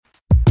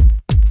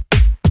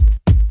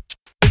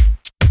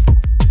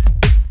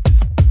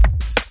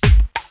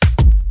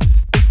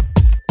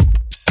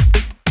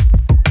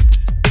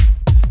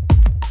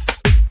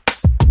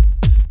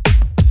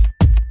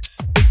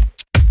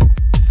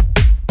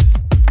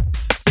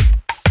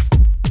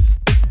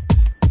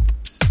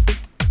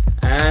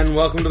and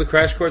welcome to the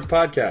Crash Course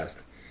Podcast.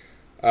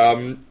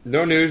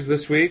 No news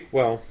this week.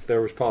 Well, there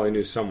was probably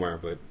news somewhere,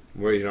 but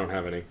we don't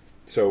have any.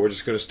 So we're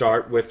just going to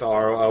start with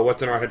our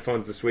what's in our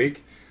headphones this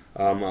week.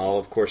 I'll,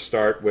 of course,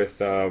 start with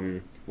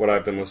what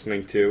I've been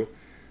listening to.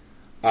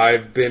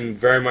 I've been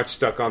very much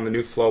stuck on the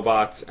new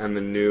Flowbots and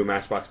the new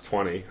Matchbox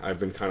 20. I've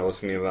been kind of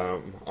listening to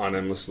them on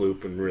endless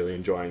loop and really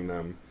enjoying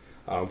them.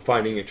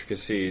 Finding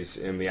intricacies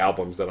in the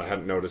albums that I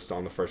hadn't noticed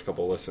on the first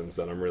couple of listens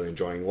that I'm really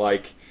enjoying.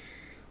 Like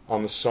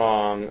on the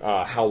song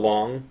How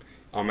Long,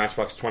 on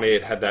Matchbox 20,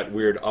 it had that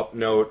weird up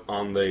note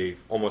on the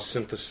almost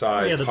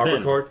synthesized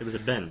harpsichord. It was a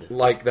bend.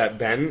 Like that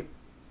bend.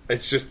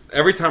 It's just,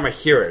 every time I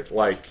hear it,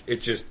 like,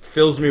 it just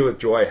fills me with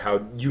joy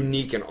how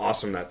unique and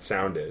awesome that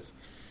sound is.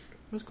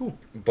 It was cool.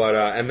 But,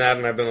 and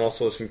I've been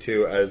also listening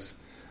to as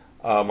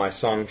my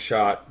song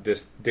shot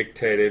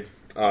dictated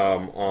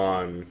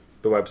on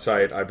the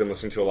website. I've been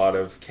listening to a lot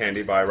of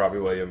Candy by Robbie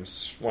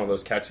Williams, one of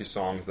those catchy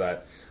songs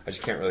that I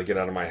just can't really get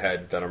out of my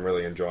head that I'm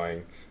really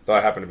enjoying. Though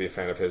I happen to be a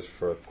fan of his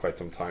for quite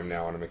some time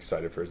now, and I'm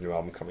excited for his new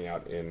album coming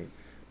out in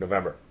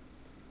November.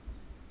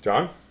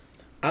 John?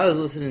 I was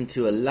listening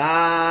to a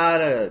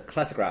lot of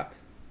classic rock.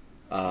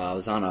 I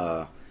was on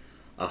a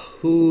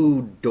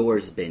Who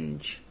Doors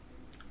binge.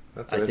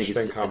 That's an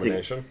interesting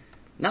combination.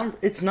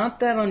 It's not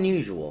that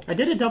unusual. I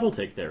did a double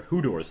take there.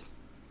 Who Doors?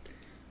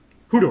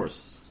 Who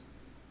Doors?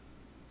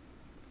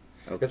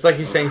 It's like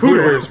he's saying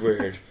Hooters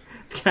weird.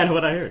 It's kind of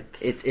what I heard.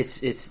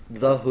 It's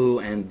The Who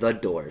and The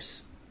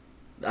Doors.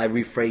 I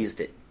rephrased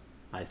it.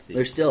 I see.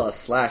 There's still a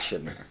slash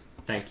in there.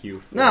 Thank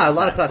you. For a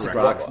lot of classic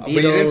rocks. But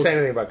you didn't say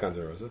anything about Guns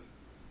N' Roses.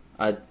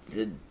 I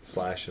did.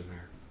 Slash in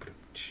there.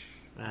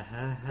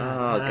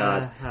 Oh,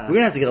 God. We're going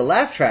to have to get a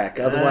laugh track,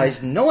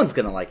 otherwise no one's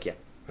going to like you.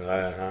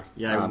 Yeah,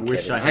 I I'm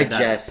wish kidding. I had that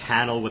Jess.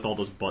 panel with all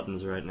those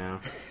buttons right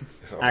now.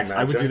 Oh, Actually,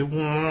 I would do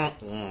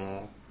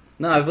the...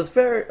 No, I was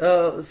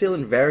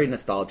feeling very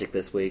nostalgic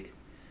this week.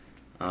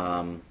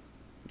 A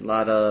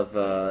lot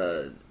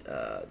of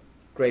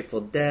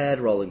Grateful Dead,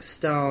 Rolling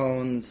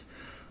Stones,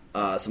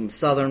 some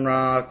Southern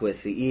rock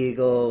with the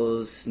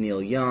Eagles,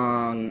 Neil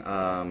Young,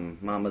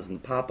 Mamas and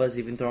the Papas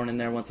even thrown in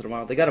there once in a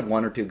while. They got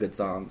one or two good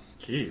songs.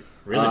 Jeez,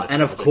 really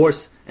and of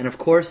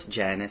course,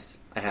 Janice.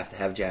 I have to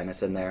have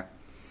Janice in there.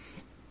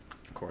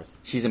 Of course.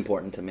 She's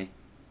important to me.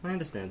 I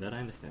understand that.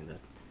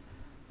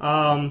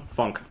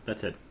 Funk.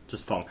 That's it.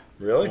 Just funk.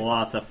 Really?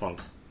 Lots of funk.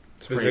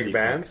 Specific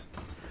bands?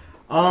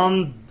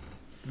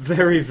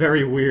 Very,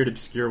 very weird,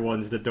 obscure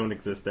ones that don't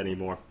exist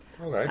anymore.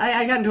 Okay.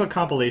 I got into a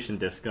compilation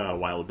disc a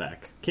while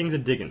back. Kings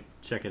of Diggin'.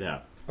 Check it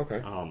out.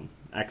 Okay.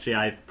 Actually,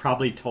 I've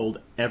probably told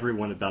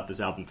everyone about this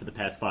album for the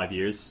past 5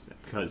 years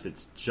because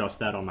it's just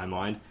that on my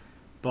mind.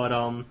 But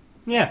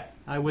yeah,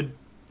 I would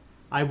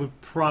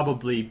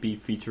probably be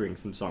featuring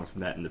some songs from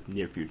that in the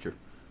near future.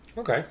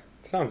 Okay.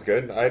 Sounds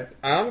good. I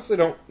honestly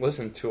don't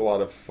listen to a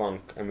lot of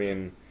funk. I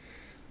mean,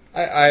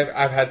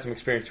 I've had some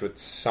experience with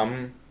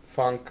some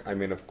funk. I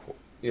mean,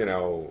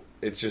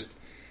 it's just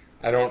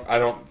I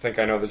don't think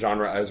I know the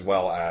genre as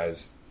well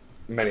as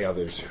many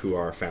others who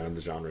are a fan of the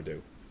genre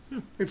do.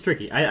 It's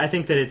tricky. I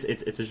think that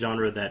it's a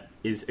genre that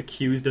is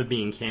accused of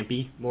being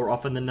campy more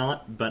often than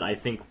not, but I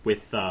think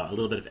with a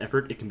little bit of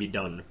effort, it can be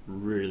done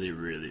really,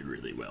 really,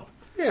 really well.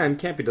 Yeah, and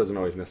campy doesn't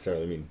always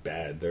necessarily mean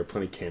bad. There are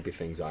plenty of campy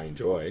things I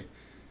enjoy.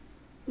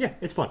 Yeah,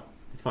 it's fun.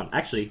 It's fun.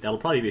 Actually, that'll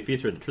probably be a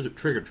feature of the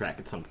trigger track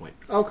at some point.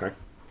 Okay.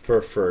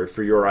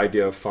 For your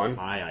idea of fun?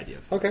 My idea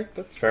of fun. Okay,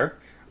 that's fair.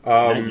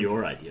 Not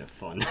your idea of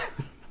fun.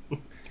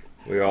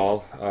 We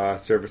all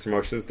service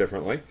emotions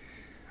differently.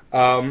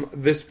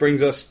 This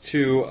brings us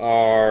to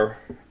our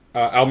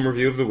album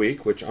review of the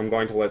week, which I'm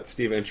going to let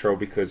Steve intro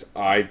because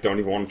I don't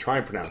even want to try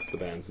and pronounce the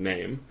band's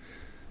name.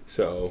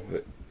 So,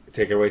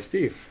 take it away,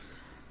 Steve.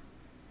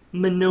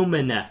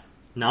 Menomina.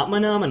 Not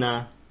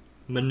Menomina.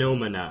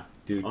 Menomina.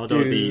 Although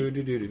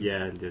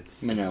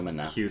it's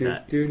Menomina.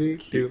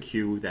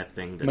 Cue that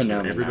thing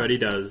that everybody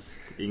does,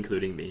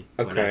 including me,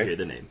 when I hear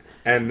the name.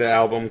 And the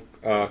album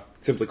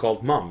simply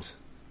called Moms.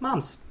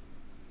 Moms.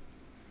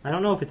 I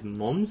don't know if it's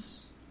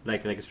Moms,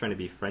 like it's trying to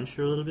be French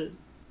or a little bit,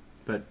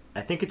 but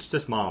I think it's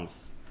just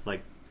Moms,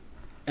 like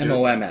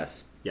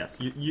MOMS. Yes,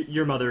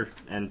 your mother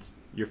and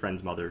your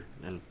friend's mother,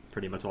 and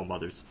pretty much all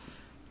mothers.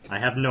 I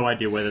have no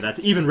idea whether that's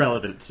even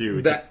relevant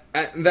to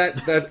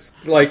that's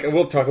like,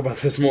 we'll talk about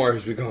this more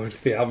as we go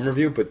into the album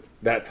review, but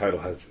that title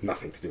has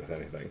nothing to do with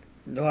anything.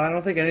 No, I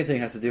don't think anything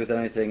has to do with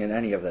anything in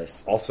any of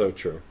this. Also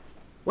true.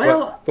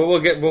 Well, but we'll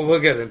get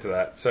into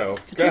that. So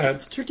go ahead.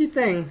 It's a tricky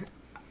thing.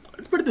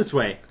 Let's put it this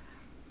way: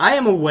 I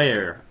am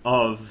aware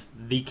of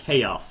the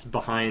chaos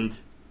behind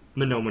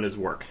Menomina's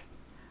work,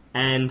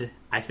 and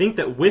I think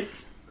that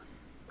with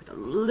a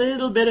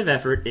little bit of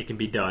effort, it can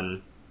be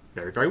done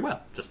very, very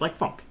well, just like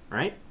funk,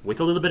 right? With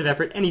a little bit of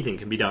effort, anything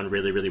can be done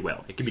really, really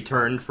well. It can be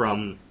turned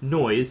from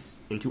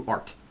noise into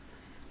art.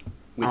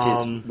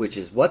 Which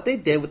is what they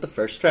did with the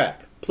first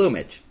track,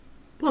 Plumage.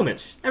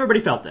 Everybody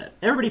felt that.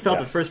 Everybody felt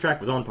that the first track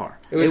was on par.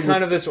 It was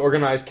kind of this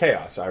organized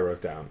chaos, I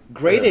wrote down.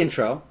 Great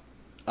intro.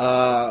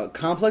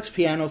 Complex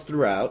pianos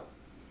throughout.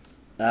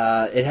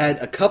 It had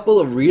a couple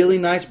of really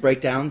nice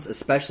breakdowns,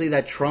 especially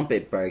that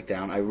trumpet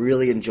breakdown. I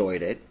really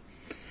enjoyed it.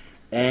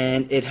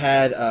 And it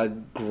had a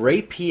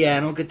great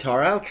piano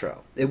guitar outro.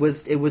 It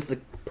was the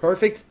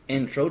perfect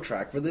intro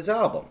track for this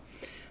album.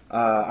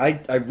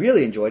 I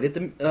really enjoyed it.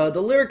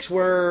 The lyrics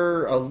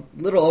were a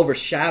little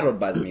overshadowed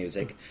by the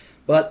music,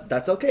 but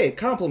that's okay. It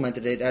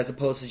complemented it as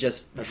opposed to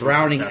just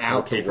drowning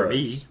out okay the for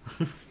words.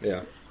 me.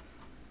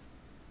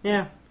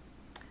 Yeah.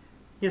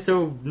 Yeah,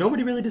 so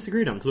nobody really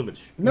disagreed on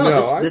Plumage.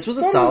 No, this was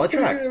a solid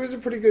track. It was a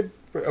pretty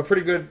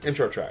good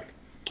intro track.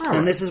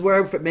 And this is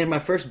where I made my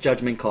first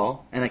judgment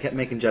call, and I kept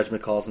making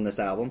judgment calls in this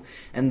album.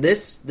 And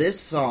this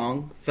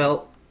song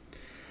felt,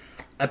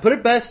 I put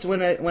it best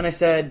when I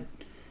said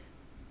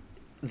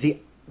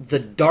the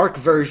dark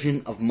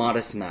version of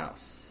Modest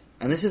Mouse.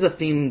 And this is a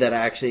theme that I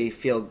actually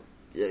feel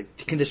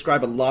can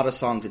describe a lot of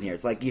songs in here.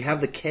 It's like you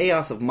have the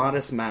chaos of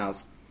Modest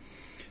Mouse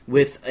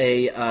with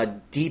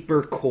a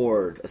deeper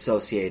chord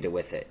associated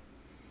with it.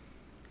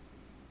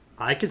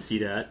 I could see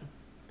that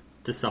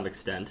to some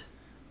extent.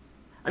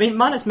 I mean,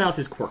 Modest Mouse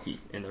is quirky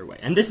in their way,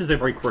 and this is a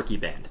very quirky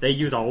band. They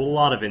use a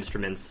lot of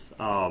instruments,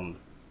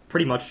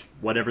 pretty much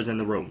whatever's in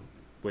the room,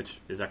 which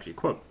is actually a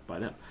quote by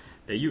them.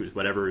 They use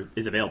whatever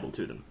is available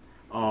to them.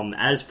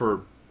 As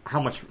for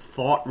how much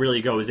thought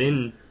really goes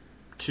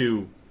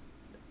into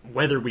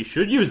whether we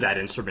should use that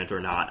instrument or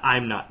not,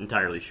 I'm not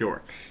entirely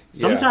sure.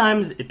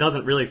 Sometimes it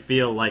doesn't really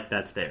feel like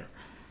that's there.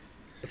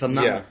 If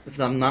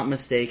I'm not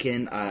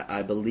mistaken,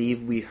 I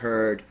believe we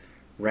heard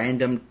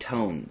random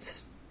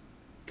tones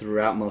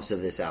throughout most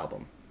of this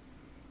album.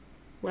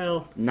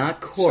 Well,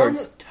 not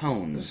chords,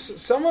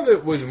 tones. Some of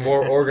it was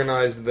more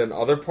organized than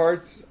other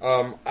parts.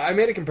 I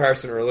made a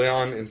comparison early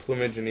on in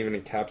Plumage and even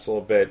in Capsule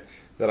a bit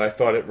that I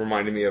thought it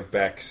reminded me of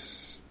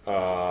Beck's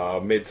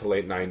mid to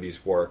late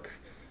 90s work.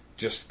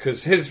 Just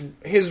because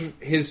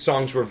his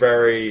songs were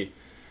very,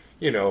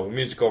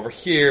 music over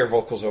here,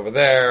 vocals over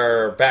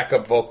there,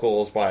 backup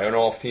vocals by an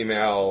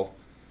all-female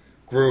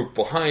group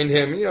behind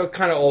him,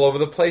 kind of all over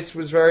the place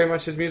was very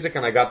much his music,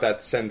 and I got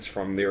that sense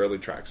from the early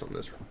tracks on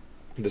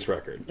this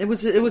record. It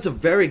was a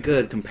very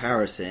good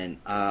comparison.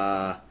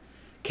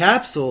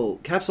 Capsule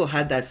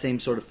had that same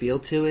sort of feel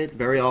to it,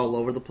 very all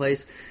over the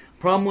place.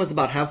 Problem was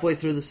about halfway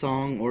through the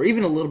song, or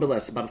even a little bit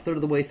less, about a third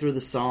of the way through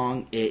the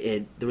song,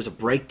 there was a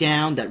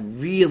breakdown that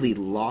really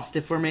lost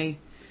it for me,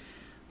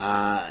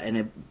 and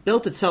it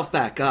built itself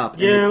back up.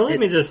 Yeah, let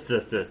me just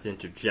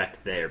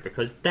interject there,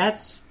 because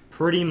that's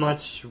pretty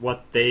much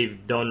what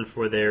they've done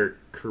for their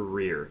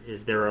career.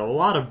 Is there are a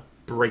lot of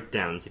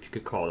breakdowns, if you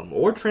could call them,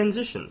 or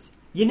transitions.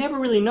 You never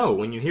really know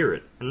when you hear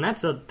it, and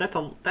that's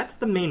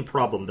the main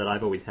problem that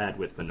I've always had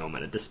with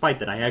Menomina, despite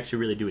that I actually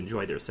really do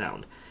enjoy their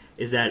sound,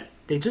 is that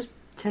they just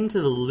tend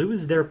to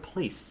lose their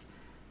place.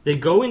 They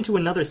go into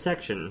another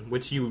section,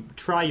 which you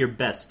try your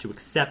best to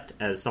accept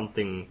as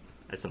something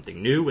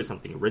new, as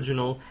something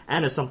original,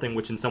 and as something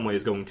which in some way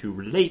is going to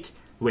relate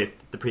with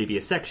the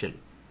previous section.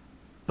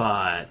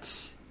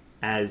 But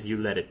as you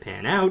let it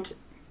pan out,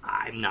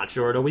 I'm not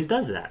sure it always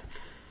does that.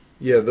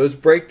 Yeah, those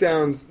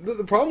breakdowns,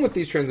 the problem with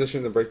these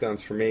transitions and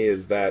breakdowns for me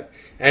is that,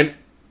 and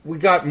we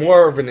got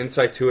more of an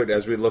insight to it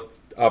as we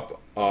looked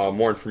up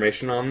more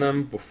information on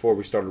them before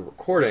we started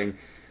recording,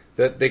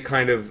 that they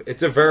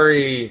it's a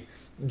very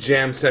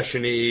jam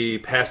session-y,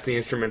 pass the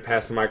instrument,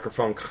 pass the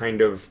microphone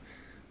kind of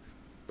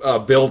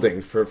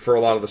building for a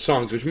lot of the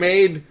songs, which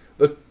made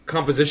the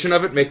composition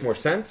of it make more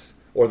sense,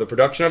 or the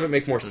production of it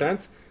make more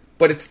sense,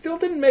 but it still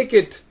didn't make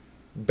it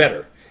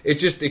better. It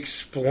just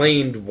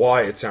explained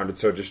why it sounded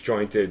so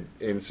disjointed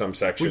in some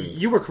sections. Well,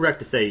 you were correct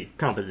to say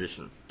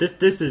composition.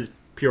 This is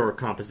pure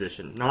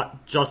composition,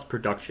 not just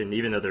production,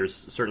 even though there's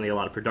certainly a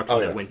lot of production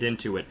that went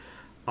into it.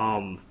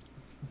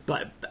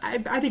 But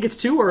I think it's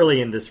too early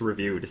in this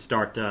review to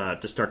start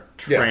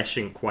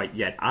trashing quite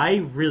yet. I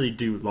really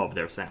do love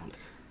their sound.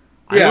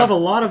 I love a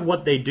lot of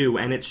what they do,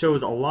 and it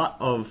shows a lot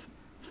of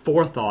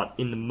forethought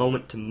in the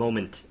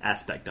moment-to-moment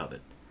aspect of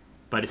it.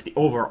 But it's the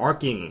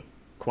overarching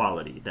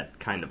quality that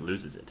kind of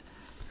loses it.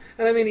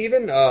 And I mean,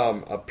 even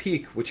a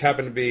Peak, which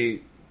happened to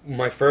be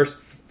my first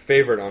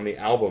favorite on the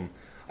album,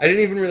 I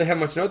didn't even really have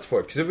much notes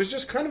for it, because it was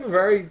just kind of a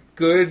very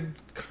good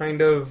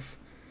kind of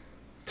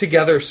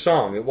together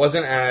song. It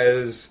wasn't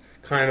as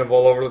kind of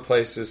all over the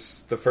place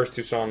as the first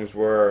two songs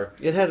were.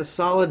 It had a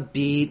solid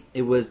beat.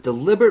 It was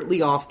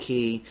deliberately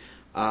off-key.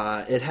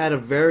 It had a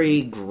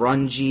very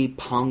grungy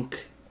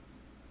punk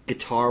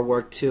guitar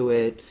work to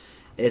it.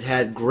 It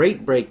had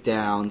great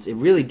breakdowns. It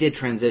really did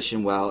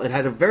transition well. It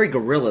had a very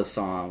Gorillaz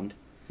sound.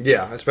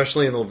 Yeah,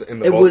 especially in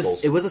the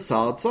vocals. It was a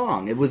solid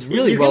song. It was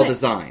really well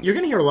designed. You're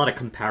going to hear a lot of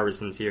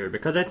comparisons here,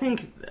 because I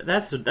think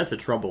that's the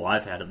trouble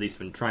I've had, at least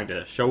when trying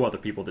to show other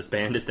people this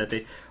band, is that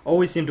they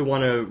always seem to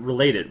want to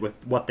relate it with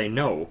what they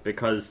know,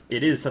 because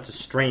it is such a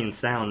strange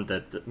sound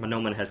that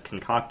Menomina has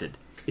concocted.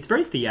 It's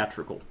very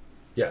theatrical.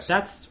 Yes.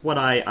 That's what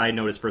I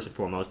noticed first and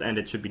foremost, and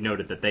it should be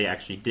noted that they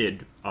actually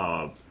did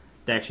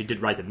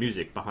write the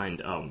music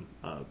behind an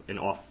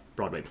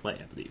off-Broadway play,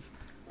 I believe.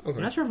 Okay.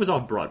 I'm not sure if it was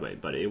off Broadway,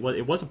 but it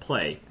was a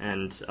play,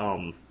 and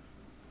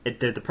it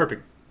did the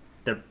perfect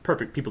they're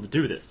perfect people to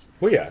do this.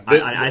 Well, yeah.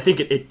 I think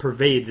it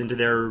pervades into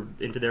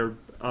their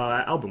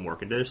album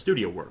work, into their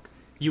studio work.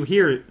 You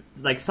hear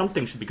like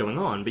something should be going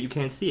on, but you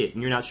can't see it,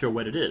 and you're not sure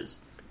what it is.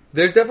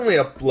 There's definitely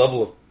a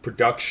level of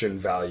production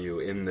value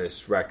in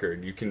this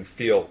record. You can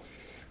feel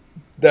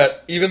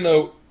that even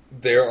though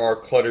there are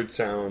cluttered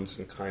sounds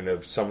and kind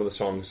of some of the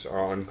songs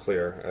are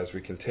unclear as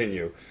we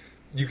continue,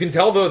 you can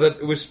tell though that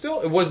it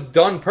was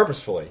done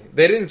purposefully.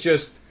 They didn't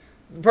just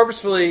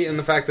purposefully in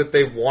the fact that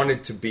they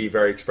wanted to be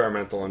very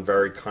experimental and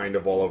very kind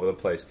of all over the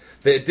place.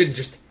 It didn't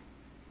just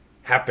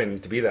happen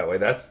to be that way.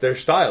 That's their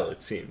style,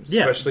 it seems.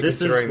 Yeah, especially this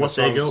considering is what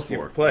the they songs go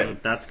you've for.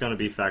 played. That's going to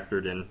be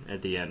factored in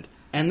at the end.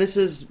 And this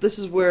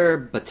is where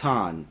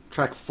Baton,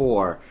 track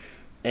 4,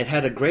 it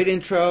had a great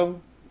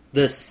intro.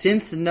 The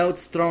synth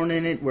notes thrown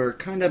in it were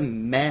kind of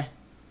meh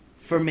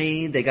for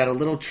me. They got a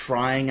little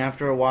trying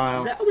after a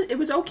while. It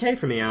was okay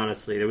for me,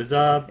 honestly. It was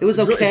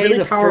okay. Really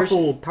The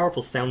powerful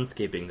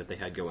soundscaping that they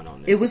had going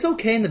on there. It was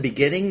okay in the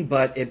beginning,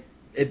 but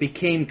it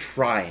became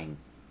trying.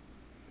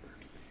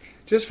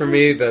 Just for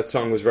me, that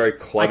song was very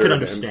cluttered. I could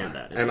understand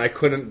that. And I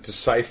couldn't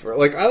decipher.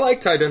 Like, I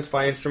like to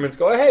identify instruments,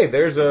 go, hey,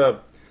 there's a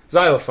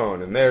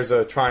xylophone, and there's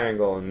a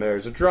triangle, and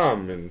there's a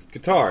drum, and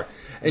guitar.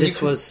 And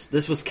this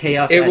was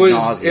chaos it ad was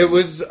nauseam. It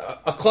was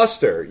a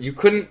cluster. You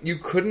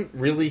couldn't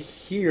really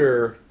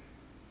hear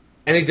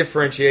any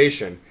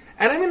differentiation.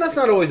 And I mean, that's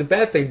not always a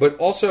bad thing, but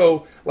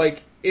also,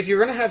 like, if you're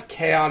going to have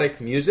chaotic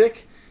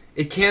music,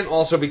 it can't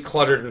also be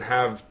cluttered and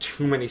have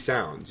too many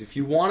sounds. If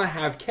you want to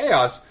have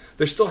chaos,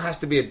 there still has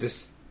to be a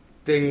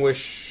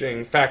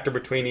distinguishing factor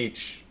between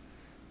each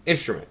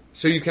instrument.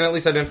 So you can at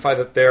least identify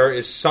that there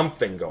is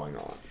something going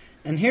on.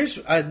 And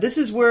this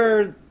is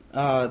where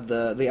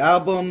the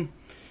album,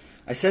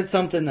 I said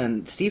something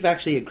and Steve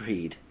actually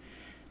agreed.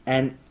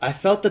 And I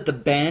felt that the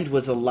band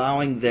was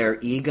allowing their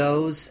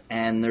egos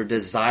and their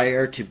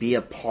desire to be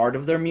a part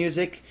of their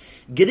music,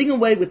 getting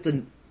away with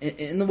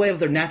in the way of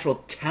their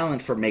natural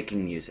talent for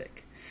making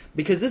music.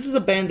 Because this is a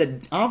band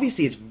that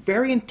obviously is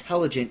very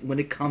intelligent when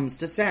it comes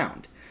to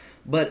sound.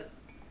 But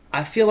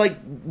I feel like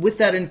with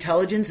that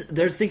intelligence,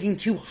 they're thinking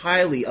too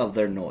highly of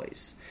their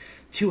noise,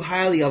 too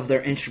highly of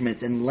their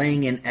instruments, and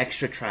laying in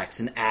extra tracks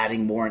and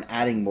adding more and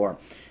adding more.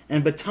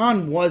 And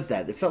Baton was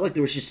that. It felt like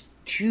there was just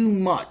too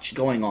much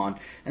going on,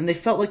 and they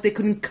felt like they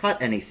couldn't cut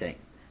anything.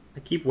 I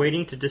keep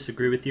waiting to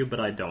disagree with you,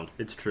 but I don't.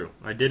 It's true.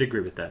 I did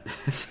agree with that,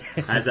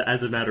 as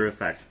a matter of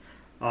fact.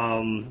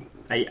 I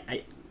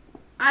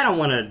don't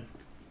want to.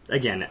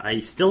 Again, I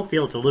still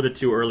feel it's a little bit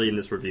too early in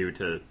this review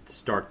to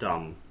start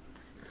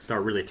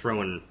really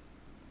throwing.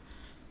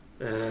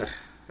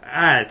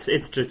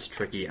 It's just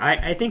tricky.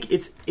 I think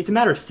it's a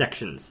matter of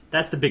sections.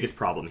 That's the biggest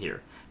problem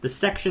here. The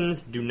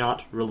sections do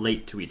not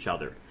relate to each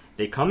other.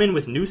 They come in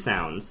with new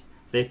sounds.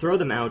 They throw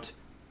them out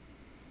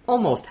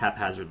almost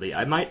haphazardly.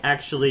 I might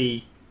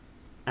actually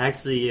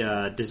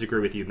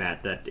disagree with you,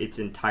 Matt, that it's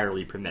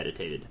entirely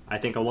premeditated. I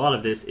think a lot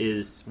of this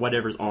is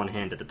whatever's on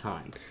hand at the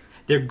time.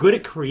 They're good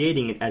at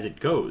creating it as it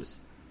goes,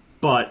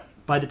 but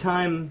by the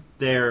time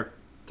they're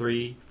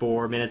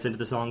 3-4 minutes into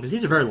the song, because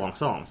these are very long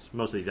songs,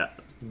 most of these.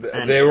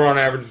 They were on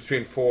average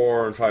between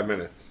 4 and 5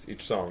 minutes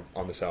each song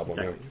on this album.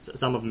 Exactly. Yeah.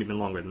 Some of them even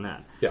longer than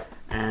that. Yeah.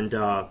 And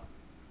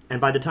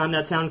by the time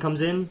that sound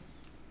comes in,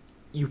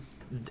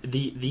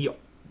 the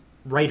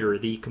writer,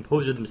 the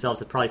composer themselves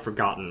had probably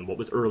forgotten what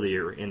was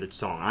earlier in the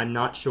song. I'm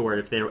not sure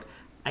if they're...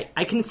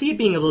 I can see it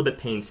being a little bit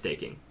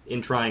painstaking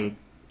in trying,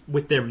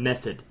 with their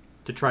method,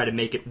 to try to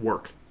make it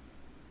work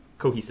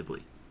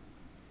cohesively.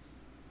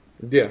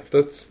 Yeah,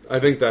 I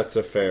think that's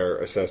a fair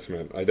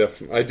assessment.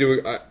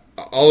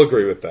 I'll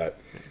agree with that.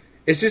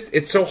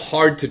 It's so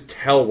hard to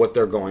tell what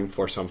they're going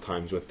for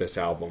sometimes with this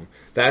album.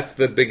 That's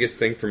the biggest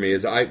thing for me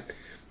is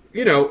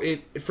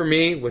for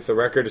me, with the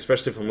record,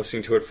 especially if I'm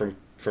listening to it from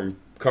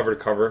cover to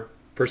cover,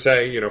 per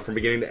se, from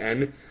beginning to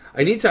end,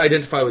 I need to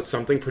identify with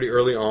something pretty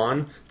early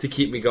on to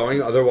keep me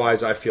going,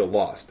 otherwise I feel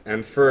lost.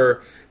 And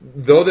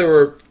though there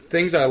were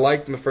things I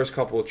liked in the first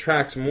couple of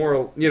tracks,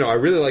 more, I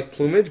really liked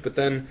Plumage, but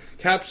then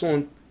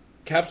Capsule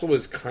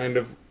was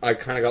I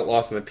kind of got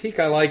lost in the peak,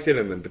 I liked it,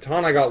 and then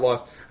Baton I got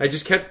lost. I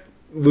just kept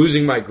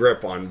losing my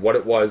grip on what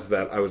it was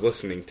that I was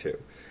listening to.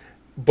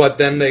 But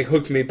then they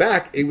hooked me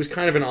back. It was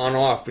kind of an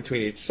on-off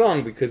between each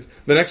song, because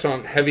the next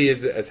song, Heavy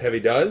as Heavy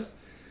Does,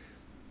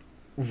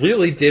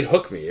 really did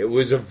hook me. It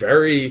was a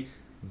very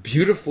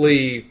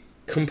beautifully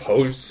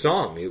composed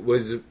song. It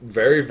was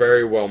very,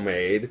 very well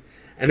made,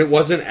 and it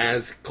wasn't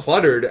as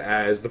cluttered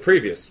as the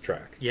previous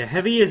track. Yeah,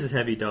 Heavy as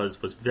Heavy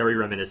Does was very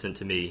reminiscent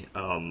to me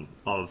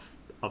of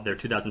their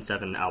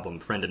 2007 album,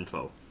 Friend and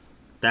Foe.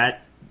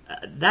 That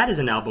is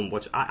an album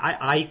which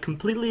I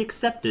completely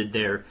accepted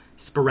their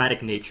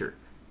sporadic nature,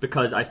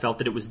 because I felt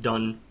that it was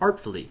done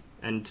artfully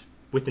and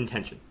with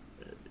intention.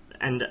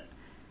 And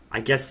I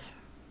guess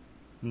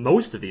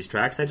most of these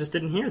tracks, I just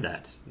didn't hear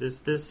that.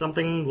 There's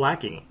something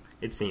lacking,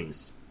 it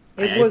seems.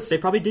 They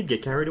probably did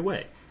get carried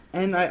away.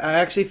 And I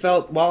actually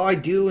felt, while I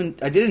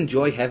did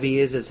enjoy Heavy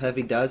as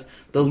Heavy Does,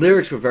 the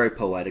lyrics were very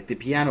poetic. The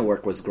piano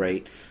work was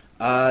great.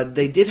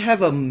 They did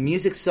have a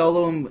music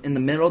solo in the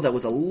middle that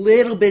was a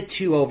little bit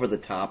too over the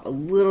top, a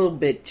little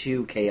bit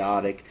too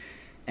chaotic,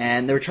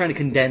 and they were trying to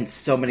condense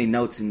so many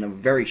notes in a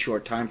very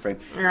short time frame.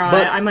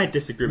 But I might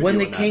disagree with when you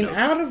they on came that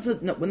out of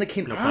the when they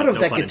came No out pun- of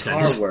no that pun guitar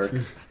intended. work,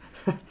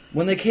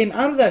 when they came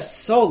out of that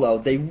solo,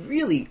 they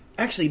really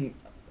actually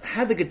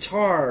had the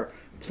guitar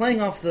playing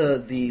off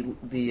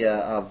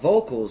the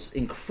vocals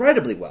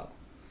incredibly well.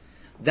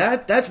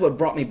 That's what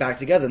brought me back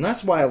together, and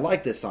that's why I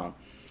like this song.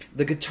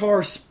 The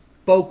guitar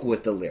spoke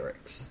with the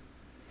lyrics,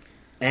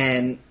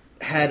 and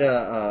had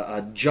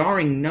a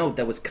jarring note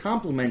that was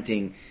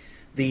complementing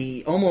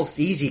the almost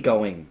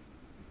easygoing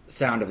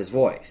sound of his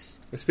voice.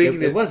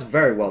 It was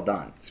very well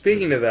done.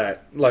 Speaking of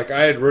that, like,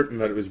 I had written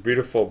that it was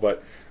beautiful,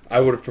 but I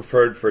would have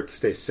preferred for it to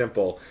stay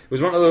simple. It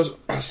was one of those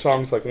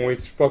songs, like when we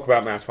spoke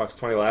about Matchbox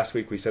 20 last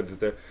week, we said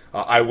that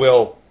I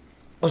Will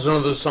was one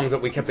of those songs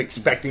that we kept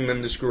expecting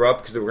them to screw up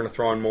because they were going to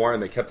throw in more,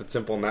 and they kept it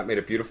simple, and that made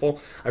it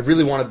beautiful. I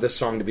really wanted this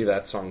song to be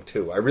that song,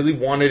 too. I really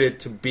wanted it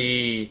to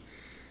be...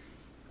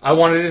 I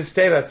wanted it to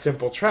stay that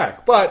simple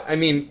track. But, I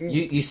mean...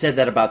 You said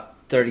that about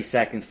 30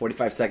 seconds,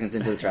 45 seconds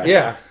into the track.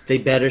 Yeah. They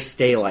better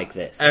stay like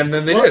this. And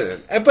then they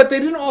didn't. But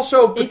they didn't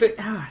also...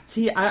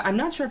 I'm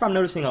not sure if I'm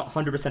noticing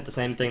 100% the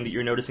same thing that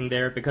you're noticing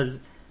there, because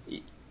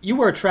you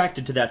were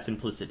attracted to that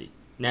simplicity.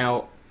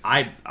 Now,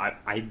 I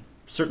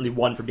certainly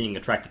won for being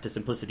attracted to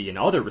simplicity in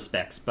other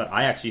respects, but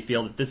I actually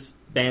feel that this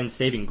band's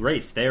saving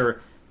grace,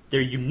 their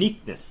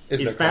uniqueness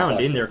is found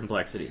in their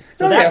complexity.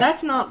 So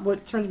that's not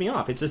what turns me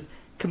off. It's just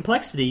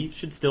complexity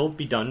should still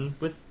be done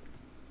with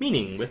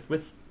meaning,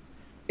 with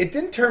it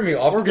didn't turn me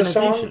off to the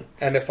song,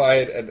 and if I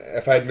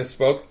had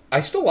misspoke, I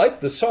still liked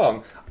the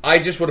song. I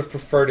just would have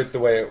preferred it the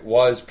way it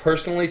was,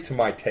 personally, to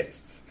my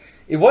tastes.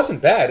 It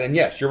wasn't bad, and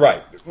yes, you're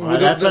right. Well,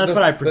 that's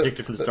what I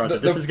predicted from the start,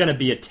 that this is going to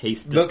be a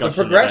taste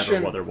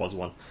discussion whether there was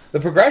one. The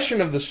progression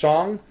of the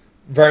song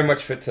very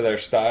much fit to their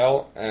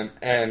style,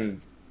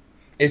 and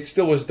it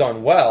still was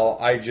done well.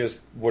 I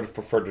just would have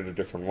preferred it a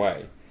different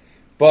way.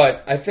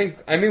 But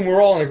I mean,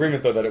 we're all in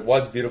agreement, though, that it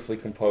was beautifully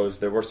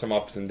composed. There were some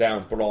ups and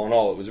downs, but all in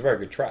all, it was a very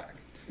good track.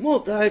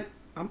 Well,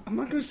 I'm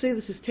not going to say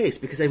this is taste,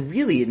 because I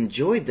really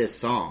enjoyed this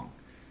song.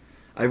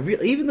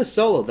 Even the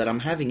solo that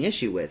I'm having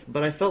issue with,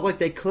 but I felt like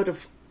they could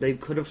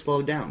have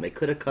slowed down. They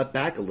could have cut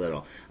back a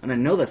little. And I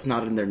know that's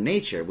not in their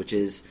nature, which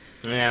is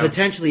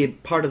potentially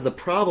part of the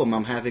problem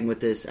I'm having with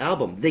this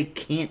album. They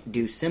can't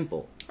do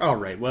simple. All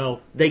right,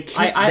 well, they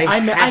can't.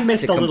 I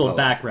missed a little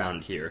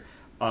background here.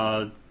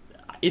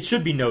 It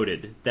should be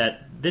noted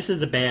that this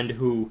is a band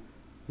who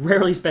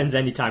rarely spends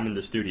any time in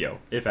the studio,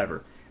 if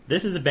ever.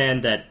 This is a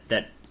band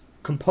that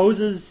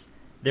composes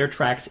their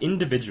tracks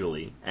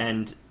individually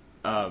and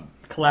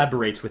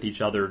collaborates with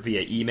each other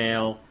via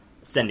email,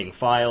 sending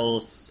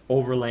files,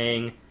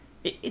 overlaying.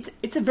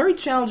 It's a very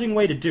challenging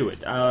way to do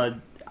it.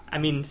 I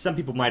mean, some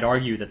people might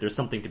argue that there's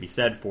something to be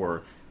said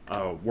for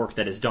work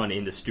that is done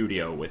in the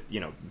studio with,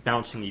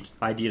 bouncing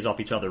ideas off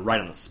each other right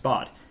on the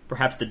spot.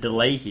 Perhaps the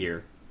delay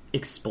here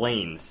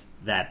explains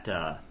that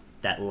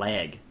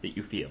lag that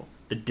you feel,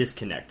 the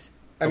disconnect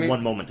from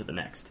one moment to the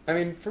next. I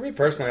mean, for me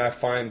personally,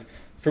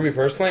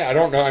 I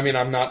don't know. I mean,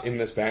 I'm not in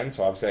this band,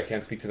 so obviously I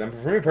can't speak to them.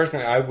 But for me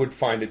personally, I would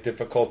find it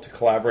difficult to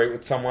collaborate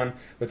with someone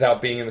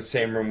without being in the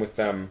same room with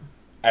them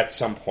at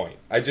some point.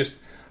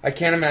 I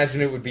can't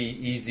imagine it would be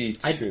easy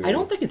to I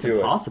don't think it's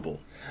impossible.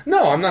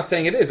 No, I'm not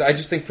saying it is. I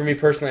just think for me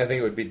personally, I think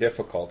it would be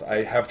difficult.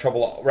 I have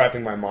trouble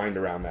wrapping my mind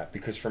around that,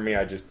 because for me,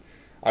 I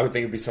would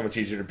think it'd be so much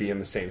easier to be in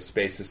the same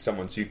space as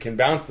someone, so you can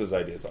bounce those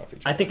ideas off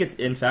each other. I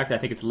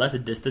think it's less a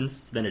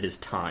distance than it is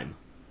time.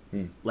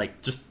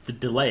 Like, just the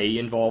delay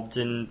involved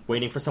in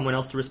waiting for someone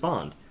else to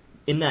respond.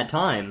 In that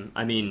time,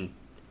 I mean,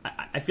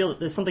 I feel that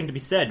there's something to be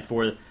said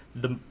for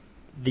the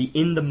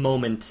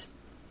in-the-moment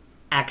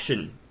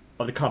action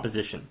of the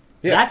composition.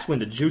 Yeah. That's when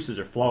the juices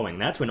are flowing.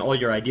 That's when all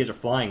your ideas are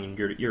flying,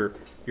 and you're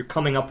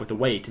coming up with a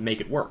way to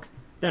make it work.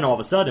 Then all of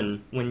a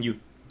sudden, when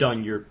you've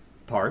done your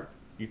part,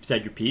 you've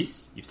said your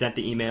piece, you've sent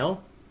the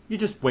email, you're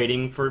just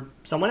waiting for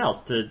someone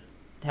else to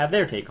have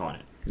their take on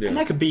it. Yeah. And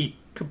that could be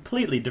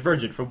completely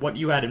divergent from what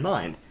you had in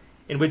mind.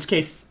 In which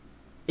case,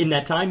 in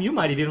that time, you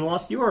might have even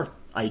lost your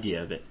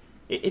idea of it.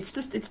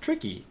 It's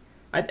tricky.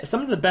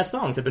 Some of the best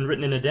songs have been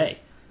written in a day.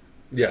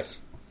 Yes.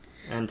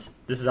 And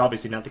this is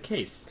obviously not the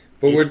case.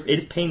 But it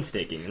is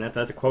painstaking, and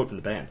that's a quote from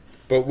the band.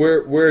 But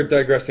we're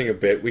digressing a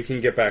bit. We can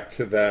get back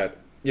to that,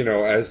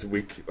 as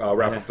we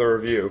wrap up the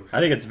review. I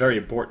think it's very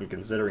important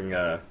considering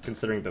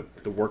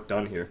the work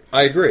done here.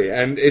 I agree,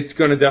 and it's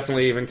going to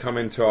definitely even come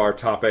into our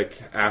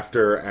topic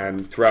after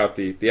and throughout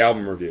the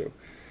album review.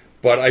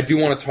 But I do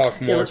want to talk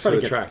more to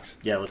the tracks.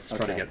 Yeah, let's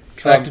try to get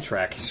track to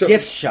track. So,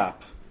 Gift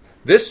Shop.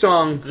 This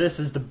song... This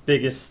is the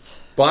biggest...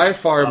 By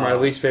far my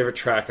least favorite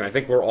track, and I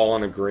think we're all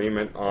in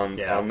agreement on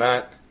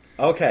that.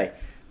 Okay,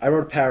 I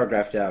wrote a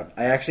paragraph down.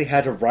 I actually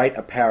had to write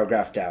a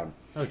paragraph down.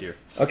 Oh, dear.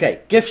 Okay,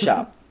 Gift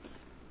Shop.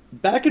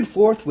 Back and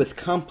forth with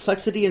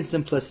complexity and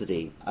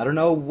simplicity. I don't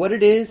know what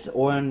it is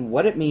or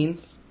what it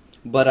means,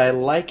 but I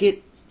like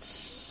it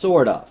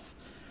sort of.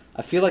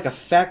 I feel like a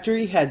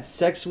factory had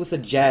sex with a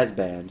jazz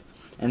band,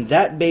 and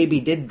that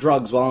baby did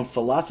drugs while in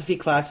philosophy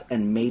class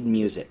and made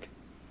music.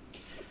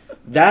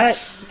 That,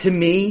 to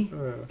me,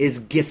 is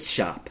gift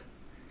shop.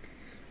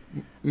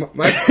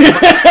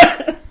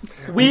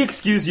 We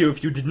excuse you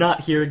if you did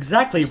not hear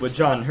exactly what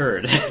John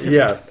heard.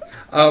 Yes.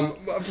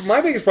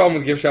 My biggest problem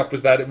with Gift Shop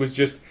was that it was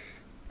just...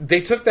 They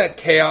took that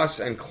chaos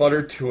and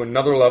clutter to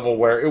another level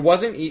where it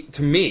wasn't...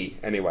 to me,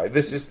 anyway.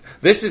 This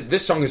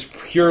song is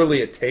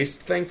purely a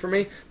taste thing for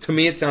me. To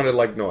me, it sounded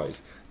like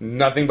noise.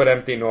 Nothing but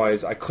empty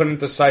noise. I couldn't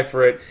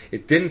decipher it.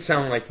 It didn't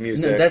sound like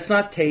music. No, that's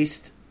not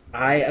taste.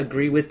 I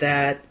agree with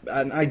that.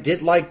 And I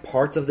did like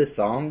parts of this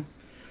song.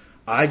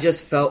 I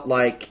just felt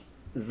like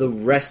the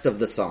rest of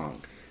the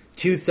song,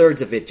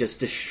 2/3 of it, just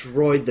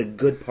destroyed the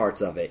good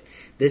parts of it.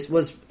 This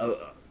was...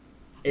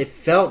 it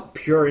felt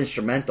pure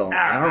instrumental.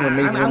 I don't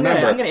even remember.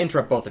 I'm going to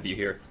interrupt both of you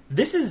here.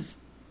 This is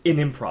an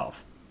improv.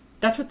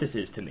 That's what this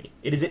is to me.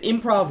 It is an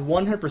improv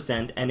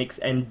 100%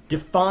 and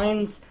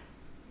defines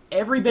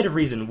every bit of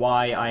reason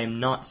why I am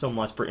not so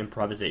much for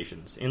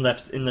improvisations,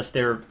 unless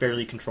they're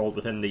fairly controlled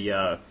within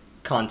the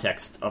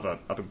context of a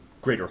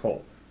greater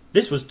whole.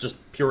 This was just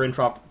pure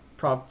improv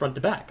front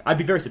to back. I'd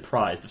be very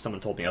surprised if someone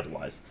told me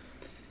otherwise.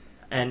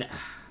 And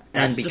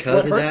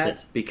because of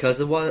that, because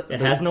of what it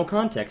has no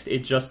context, it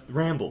just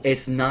rambles.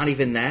 It's not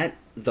even that.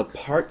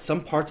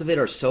 Some parts of it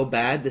are so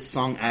bad, this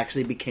song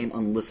actually became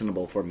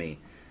unlistenable for me.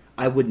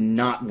 I would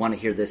not want to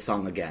hear this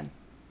song again.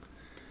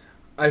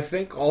 I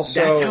think also...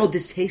 That's how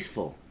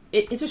distasteful.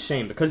 It's a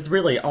shame, because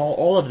really,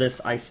 all of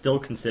this I still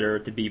consider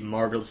to be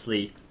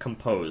marvelously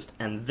composed,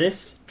 and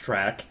this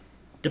track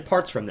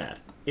departs from that.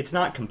 It's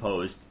not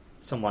composed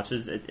so much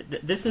as...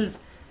 This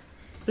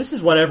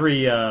is what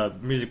every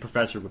music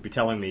professor would be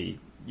telling me,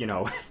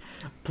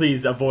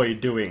 please avoid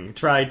doing.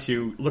 Try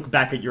to look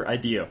back at your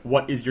idea.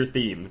 What is your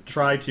theme?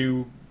 Try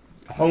to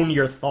hone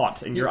your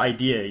thought and your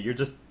idea. You're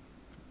just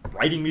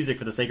writing music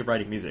for the sake of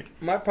writing music.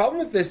 My problem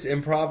with this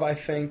improv, I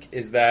think,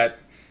 is that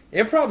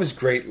improv is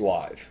great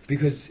live,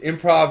 because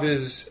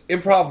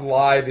improv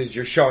live is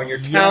you're showing your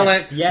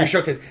talent. Yes.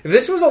 If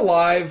this was a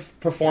live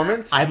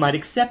performance, I might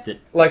accept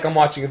it. Like I'm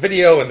watching a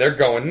video and they're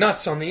going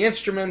nuts on the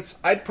instruments,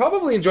 I'd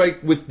probably enjoy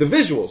it with the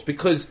visuals,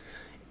 because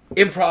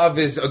improv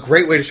is a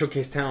great way to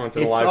showcase talent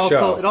in a live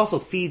show. It also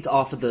feeds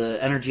off of the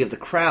energy of the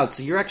crowd,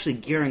 so you're actually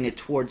gearing it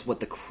towards what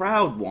the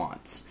crowd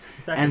wants.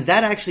 Exactly. And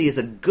that actually is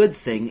a good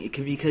thing,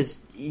 because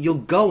you'll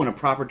go in a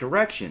proper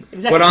direction.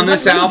 Exactly. But on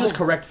this album... Let me just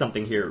correct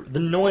something here. The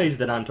noise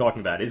that I'm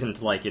talking about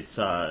isn't like it's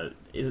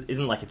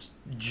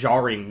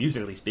jarring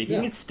musically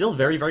speaking. Yeah. It's still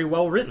very, very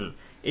well written.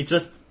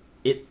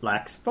 It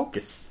lacks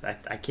focus.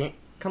 I can't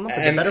come up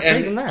with a better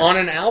phrase than that. On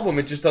an album,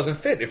 it just doesn't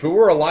fit. If it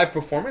were a live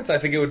performance, I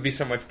think it would be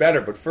so much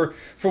better. But for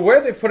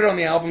where they put it on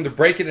the album, to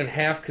break it in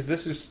half, because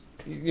this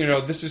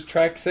is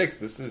track 6.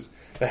 This is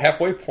the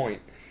halfway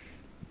point.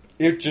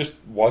 It just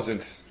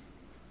wasn't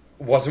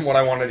what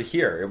I wanted to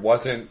hear. It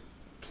wasn't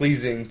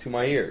pleasing to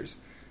my ears.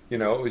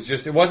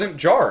 It wasn't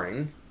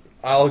jarring.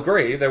 I'll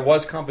agree. There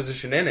was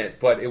composition in it,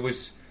 but it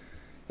was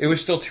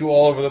still too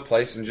all over the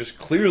place and just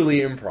clearly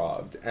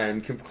improv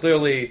and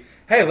clearly,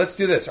 hey, let's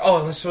do this. Oh,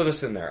 and let's throw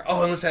this in there.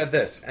 Oh, and let's add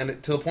this.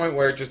 And to the point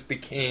where it just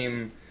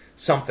became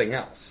something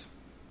else.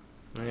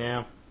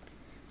 Yeah.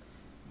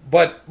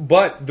 But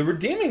the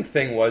redeeming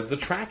thing was the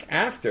track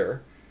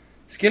after,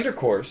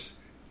 Skindercourse,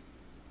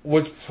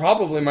 was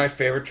probably my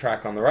favorite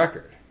track on the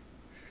record.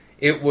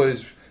 It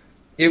was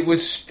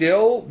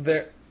still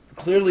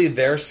clearly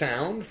their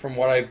sound from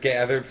what I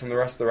gathered from the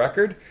rest of the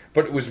record,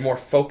 but it was more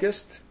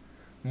focused,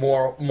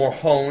 more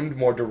honed,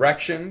 more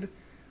directioned,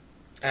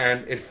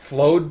 and it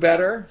flowed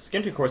better.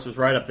 Skindercourse was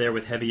right up there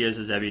with Heavy Is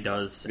As Heavy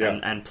Does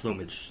and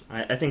Plumage.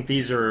 I think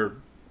these are,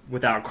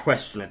 without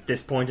question, at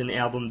this point in the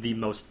album, the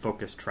most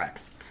focused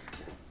tracks.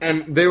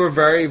 And they were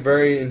very,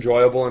 very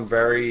enjoyable and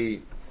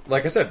very,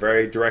 like I said,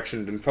 very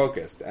directioned and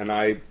focused, and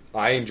I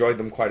enjoyed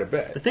them quite a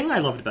bit. The thing I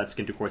loved about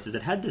Skindercourse is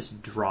it had this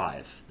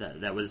drive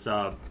that was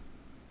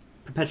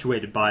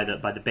perpetuated by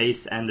the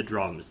bass and the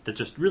drums that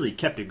just really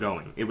kept it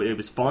going. It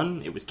was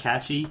fun, it was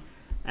catchy,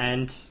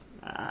 and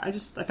I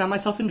found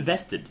myself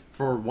invested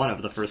for one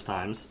of the first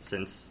times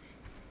since,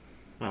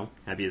 well,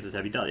 Heavy Is As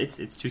Heavy Does.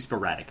 It's too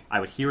sporadic.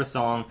 I would hear a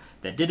song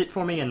that did it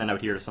for me, and then I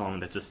would hear a song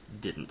that just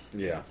didn't.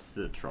 Yeah. That's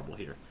the trouble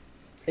here.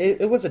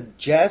 It was a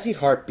jazzy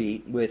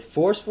heartbeat with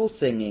forceful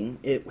singing.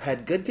 It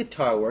had good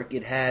guitar work.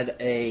 It had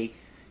a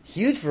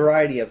huge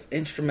variety of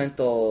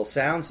instrumental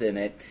sounds in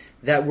it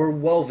that were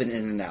woven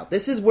in and out.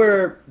 This is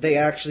where they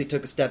actually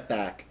took a step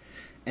back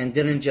and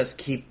didn't just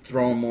keep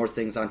throwing more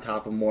things on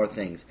top of more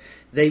things.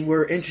 They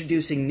were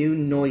introducing new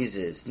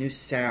noises, new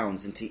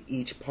sounds into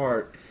each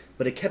part,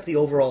 but it kept the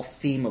overall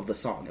theme of the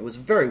song. It was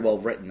very well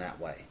written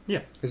that way. Yeah.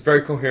 It was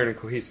very coherent and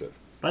cohesive.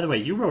 By the way,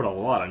 you wrote a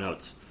lot of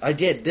notes. I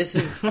did. This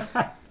is...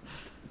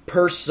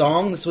 Per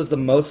song, this was the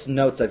most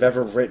notes I've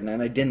ever written,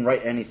 and I didn't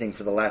write anything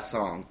for the last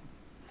song.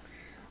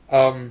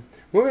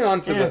 Moving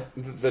on to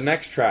the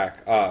next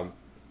track,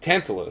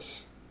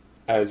 Tantalus,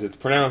 as it's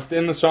pronounced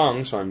in the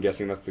song, so I'm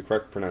guessing that's the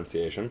correct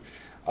pronunciation.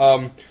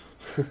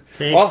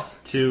 Takes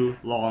too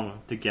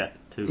long to get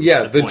to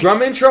Yeah, the point.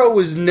 drum intro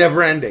was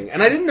never ending,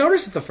 and I didn't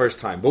notice it the first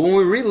time. But when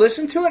we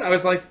re-listened to it, I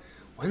was like,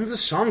 "When's the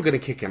song going to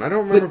kick in?" I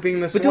don't remember being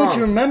this But long. don't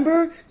you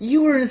remember?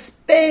 You were in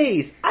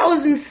space. I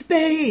was in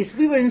space.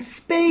 We were in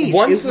space.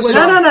 Once It the was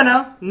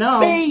song- No.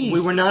 space.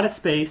 We were not at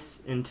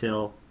space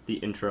until the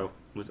intro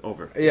was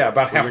over. Yeah,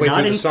 about We were halfway not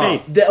through in the song.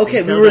 space. Okay, we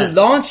Until were then.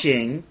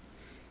 launching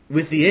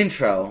with the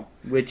intro,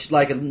 which,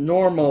 like a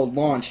normal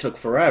launch, took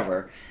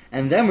forever,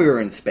 and then we were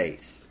in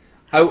space.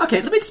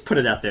 Okay, let me just put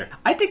it out there.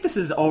 I think this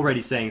is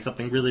already saying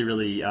something really,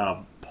 really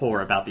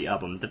poor about the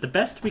album. That the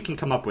best we can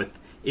come up with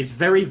is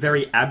very,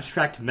 very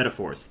abstract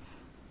metaphors.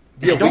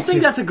 Yeah, I don't we think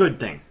can- that's a good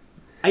thing.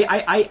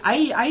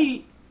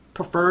 I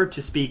prefer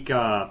to speak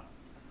of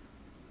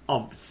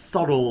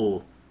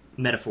subtle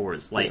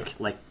metaphors, like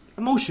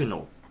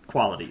emotional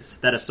qualities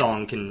that a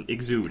song can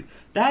exude.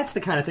 That's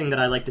the kind of thing that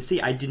I like to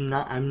see.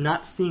 I'm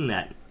not seeing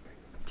that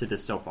to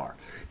this so far.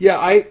 Yeah,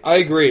 I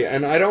agree,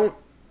 and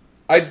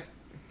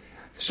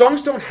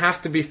songs don't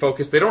have to be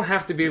focused. They don't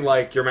have to be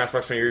like your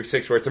Matchbox 20 or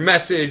 6, where it's a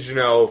message,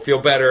 feel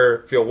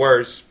better, feel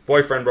worse,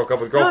 boyfriend broke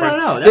up with girlfriend.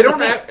 No, They that's don't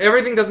the thing.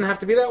 everything doesn't have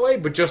to be that way,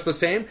 but just the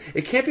same.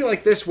 It can't be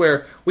like this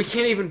where we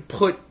can't even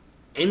put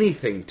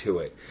anything to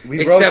it. We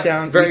wrote except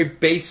down- very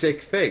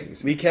basic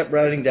things. We kept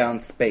writing down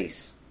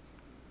space.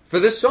 For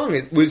this song,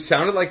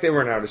 sounded like they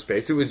were in outer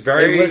space. It was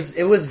very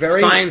It was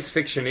very science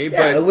fiction-y, Yeah,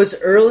 but it was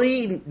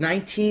early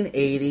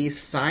 1980s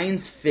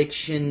science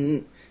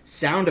fiction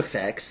sound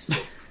effects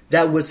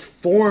that was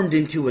formed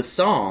into a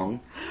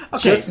song,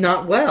 Okay. just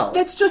not well.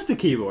 That's just the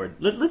keyboard.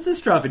 Let's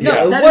just drop it No,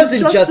 here. it That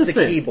wasn't is just the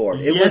synth. keyboard.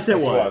 It Yes, was- it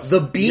was. The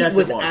beat Yes, it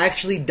was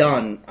actually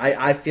done.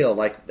 I feel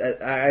like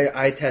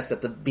I attest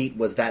that the beat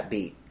was that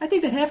beat. I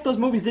think that half those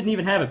movies didn't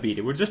even have a beat.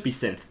 It would just be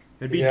synth.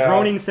 It would be Yeah.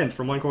 droning synth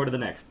from one chord to the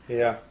next.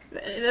 yeah.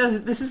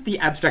 This is the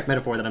abstract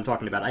metaphor that I'm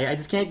talking about. I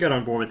just can't get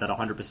on board with that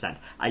 100%.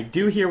 I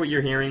do hear what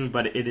you're hearing,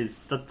 but it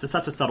is to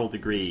such a subtle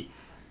degree.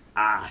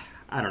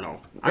 I don't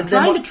know. I'm And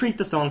then trying what- to treat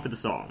the song for the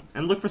song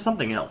and look for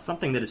something else,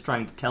 something that is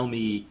trying to tell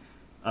me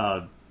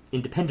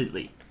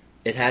independently.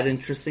 It had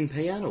interesting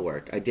piano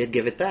work. I did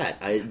give it that.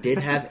 I did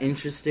have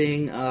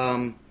interesting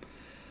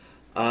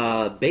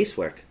bass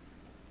work,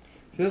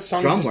 This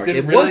song drum just work.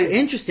 didn't It really... was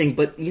interesting,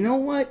 but you know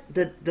what?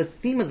 The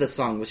theme of the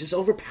song was just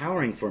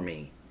overpowering for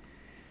me,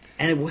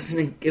 and it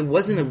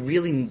wasn't a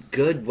really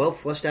good, well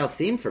fleshed out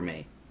theme for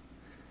me.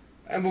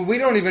 I mean, we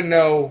don't even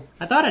know...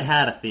 I thought it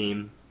had a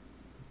theme,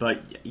 but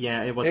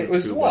yeah, it wasn't It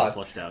was too well lost.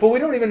 fleshed out. But we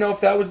don't even know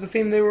if that was the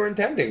theme they were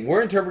intending.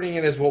 We're interpreting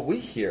it as what we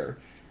hear.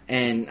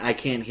 And I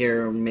can't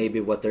hear maybe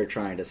what they're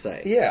trying to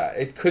say. Yeah,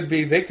 it could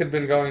be they could have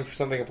been going for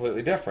something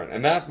completely different.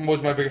 And that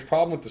was my biggest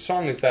problem with the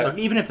song is that... Look,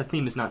 even if the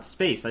theme is not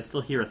space, I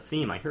still hear a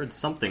theme. I heard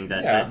something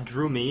that, Yeah. that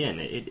drew me in.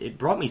 It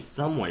brought me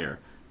somewhere.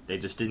 They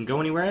just didn't go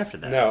anywhere after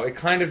that. No, it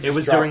kind of just It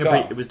was dropped during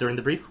off. it was during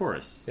the brief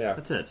chorus. Yeah.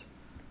 That's it.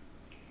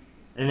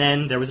 And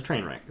then there was a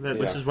train wreck, which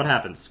Yeah. is what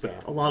happens with Yeah.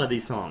 a lot of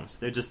these songs.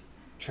 They just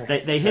Train- they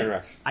train hit.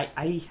 wrecks.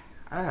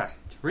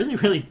 It's really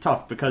really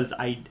tough because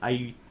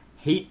I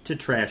hate to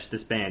trash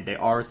this band. They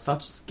are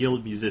such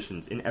skilled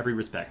musicians in every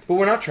respect. But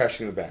we're not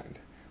trashing the band.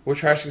 We're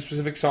trashing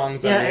specific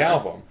songs on Yeah, the yeah.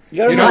 album. You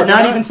gotta Not,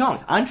 remember- not even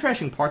songs. I'm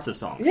trashing parts of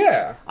songs.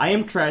 Yeah. I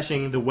am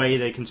trashing the way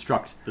they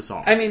construct the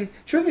songs. I mean,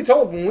 truth be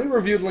told, when we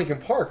reviewed Linkin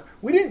Park,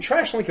 we didn't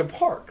trash Linkin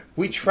Park.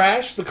 We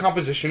trashed the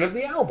composition of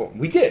the album.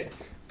 We did.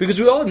 Because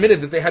we all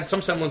admitted that they had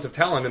some semblance of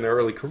talent in their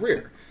early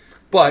career.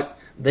 But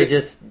They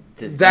just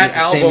did that use the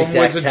same album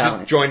exact was a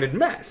talent. disjointed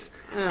mess.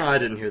 I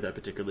didn't hear that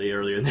particularly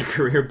earlier in their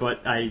career,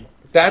 but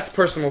That's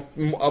personal,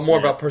 more Yeah.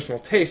 about personal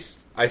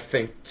tastes, I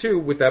think, too,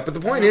 with that. But the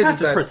point is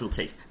that's a that... personal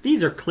taste.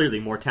 These are clearly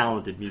more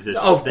talented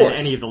musicians Of than course.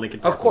 any of the Linkin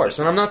Park Of course,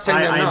 and I'm not saying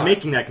they're I not. am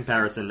making that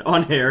comparison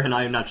on air, and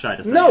I am not shy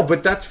to say No, it.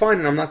 but that's fine,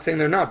 and I'm not saying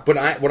they're not.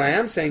 But what I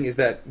am saying is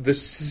that the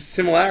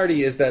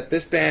similarity is that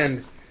this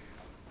band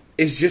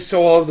is just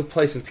so all over the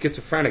place and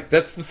schizophrenic.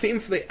 That's the theme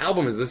for the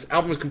album. Is this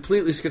album is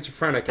completely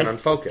schizophrenic and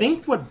unfocused. I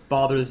think what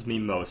bothers me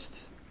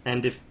most,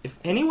 and if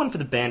anyone for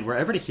the band were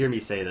ever to hear me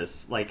say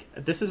this, like,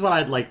 this is what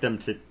I'd like them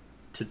to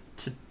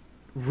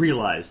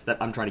realize that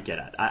I'm trying to get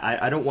at.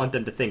 I don't want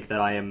them to think that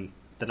I'm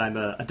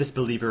a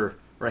disbeliever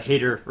or a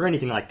hater or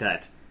anything like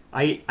that.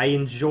 I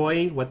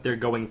enjoy what they're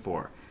going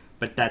for,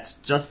 but that's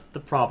just the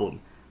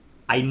problem.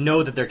 I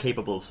know that they're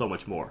capable of so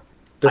much more.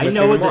 They're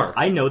missing the mark.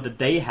 I know that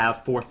they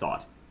have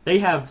forethought. They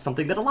have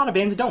something that a lot of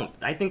bands don't.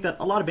 I think that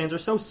a lot of bands are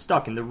so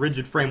stuck in the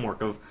rigid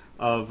framework of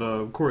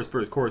chorus,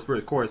 verse, chorus,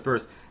 verse, chorus,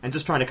 verse, and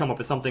just trying to come up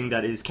with something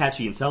that is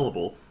catchy and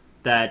sellable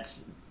that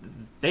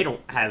they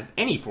don't have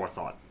any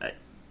forethought.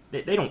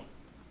 They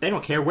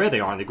don't care where they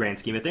are in the grand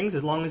scheme of things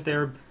as long as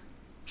they're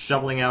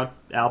shoveling out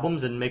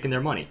albums and making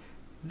their money.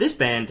 This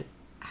band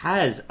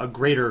has a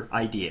greater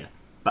idea,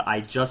 but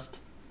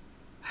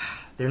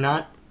they're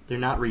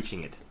not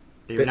reaching it.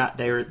 They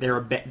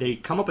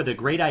come up with a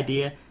great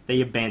idea, they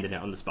abandon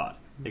it on the spot.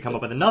 They come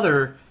up with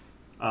another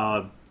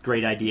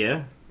great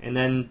idea, and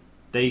then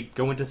they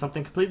go into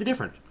something completely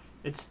different.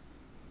 It's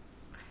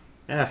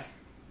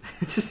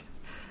just,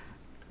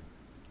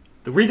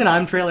 the reason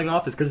I'm trailing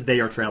off is because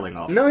they are trailing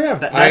off. No, yeah.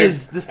 That I-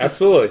 is this.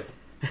 Absolutely.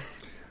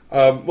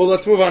 Well,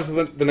 let's move on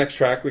to the next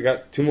track. We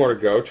got 2 more to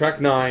go.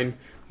 Track 9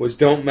 was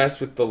 "Don't Mess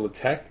with the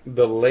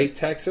Late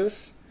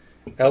Texas,"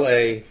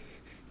 Latexas.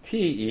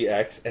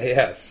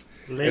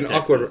 An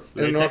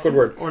awkward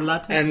word. Or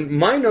latex. And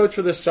my notes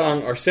for this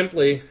song are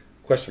simply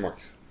question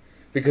marks,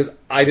 because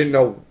I didn't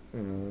know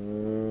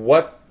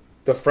what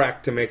the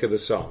frack to make of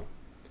this song.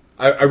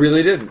 I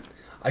really didn't.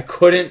 I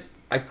couldn't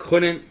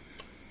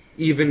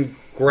even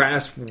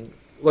grasp.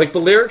 Like,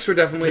 the lyrics were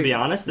definitely to be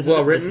honest, this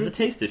is a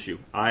taste issue.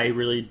 I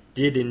really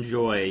did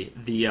enjoy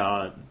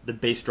the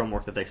bass drum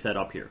work that they set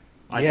up here.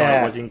 I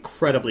thought it was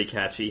incredibly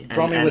catchy.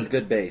 Drumming with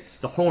good bass.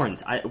 The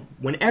horns.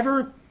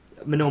 Whenever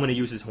Menomina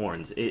uses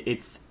horns,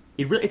 it's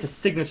a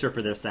signature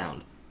for their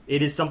sound.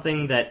 It is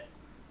something that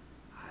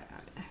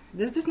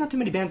there's just not too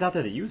many bands out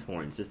there that use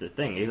horns. Is the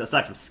thing.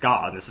 Aside from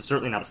ska, and this is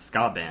certainly not a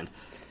ska band.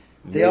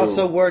 They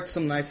also worked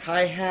some nice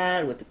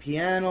hi-hat with the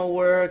piano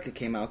work. It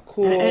came out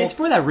cool. And it's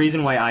for that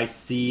reason why I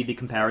see the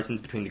comparisons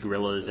between the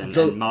Gorillaz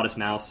and Modest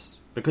Mouse,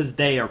 because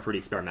they are pretty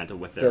experimental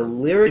with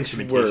their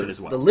instrumentation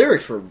as well. The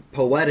lyrics were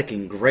poetic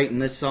and great in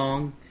this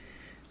song.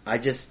 I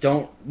just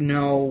don't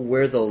know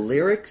where the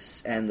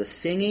lyrics and the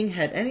singing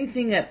had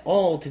anything at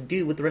all to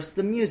do with the rest of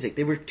the music.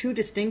 They were 2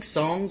 distinct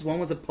songs. One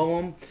was a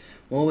poem.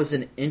 One was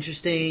an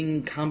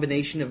interesting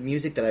combination of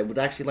music that I would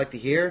actually like to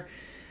hear.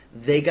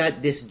 They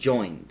got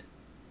disjoined.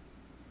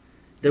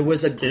 There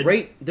was a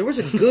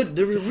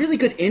really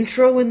good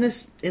intro in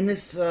this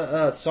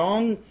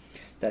song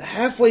that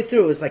halfway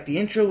through, it was like the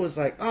intro was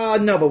like, oh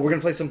no, but we're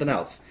going to play something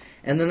else.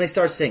 And then they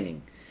start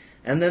singing.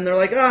 And then they're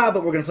like, but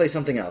we're going to play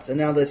something else. And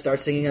now they start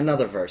singing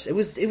another verse. It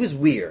was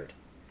weird.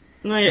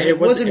 No, yeah, it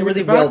wasn't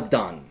really well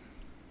done.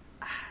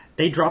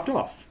 They dropped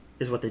off,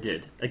 is what they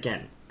did.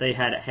 Again, they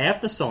had half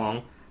the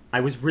song. I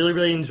was really,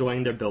 really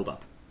enjoying their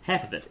build-up.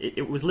 Half of it.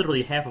 It was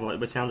literally half of it,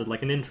 which sounded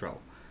like an intro.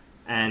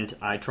 And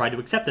I tried to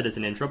accept it as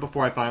an intro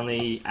before I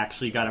finally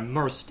actually got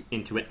immersed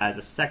into it as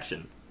a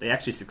section. They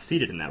actually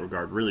succeeded in that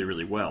regard really,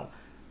 really well.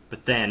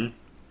 But then,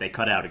 they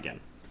cut out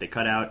again. They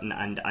cut out,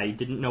 and I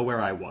didn't know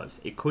where I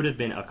was. It could have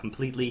been a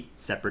completely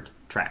separate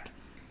track.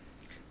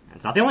 And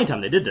it's not the only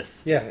time they did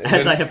this. Yeah,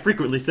 as I have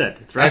frequently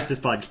said throughout this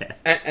podcast.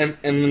 And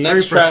the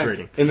next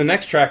track, in the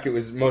next track, it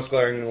was most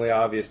glaringly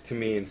obvious to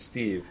me and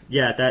Steve.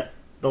 Yeah,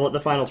 the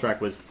final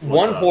track was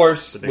One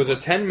Horse was a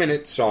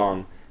 10-minute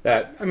song.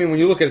 That, I mean, when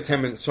you look at a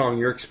 10-minute song,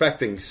 you're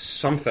expecting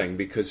something,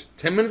 because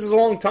 10 minutes is a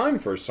long time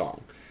for a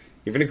song,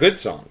 even a good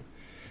song.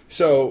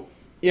 So,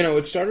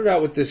 it started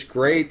out with this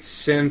great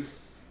synth,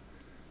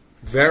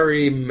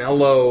 very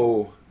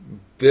mellow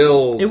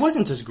build. It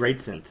wasn't just great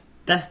synth.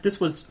 This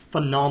was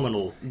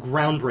phenomenal,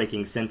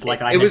 groundbreaking synth,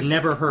 like I had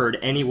never heard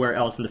anywhere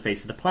else in the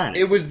face of the planet.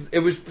 It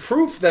was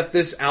proof that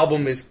this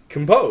album is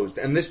composed,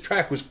 and this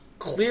track was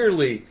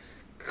clearly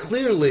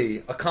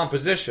a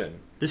composition.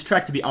 This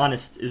track, to be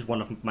honest, is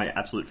one of my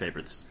absolute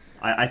favorites.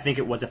 I think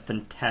it was a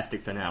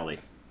fantastic finale.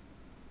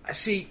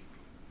 See,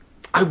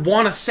 I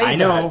want to say I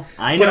know,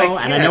 and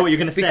I know what you're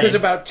going to say. Because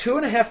about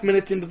 2.5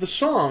 minutes into the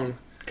song...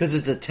 Because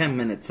it's a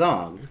 10-minute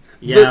song.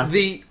 Yeah.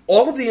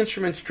 All of the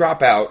instruments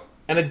drop out,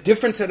 and a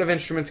different set of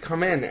instruments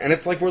come in, and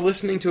it's like we're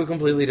listening to a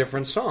completely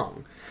different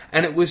song.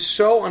 And it was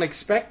so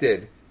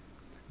unexpected.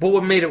 But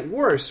what made it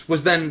worse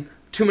was then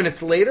 2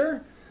 minutes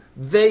later...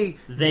 They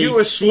do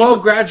a slow,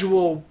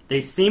 gradual... They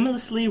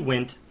seamlessly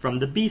went from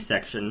the B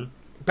section...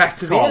 Back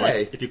to the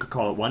A. If you could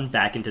call it one,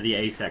 back into the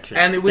A section.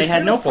 And it was They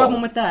had beautiful. no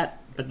problem with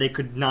that, but they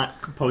could not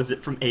compose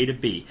it from A to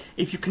B.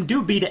 If you can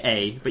do B to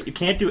A, but you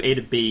can't do A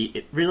to B,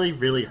 it really,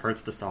 really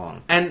hurts the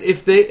song. And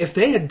if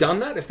they had done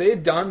that, if they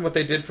had done what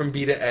they did from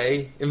B to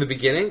A in the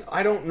beginning,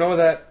 I don't know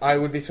that I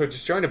would be so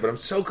disjointed, but I'm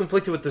so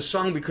conflicted with the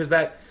song because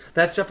that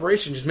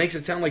separation just makes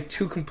it sound like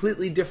 2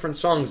 completely different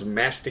songs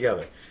mashed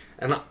together.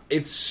 And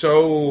it's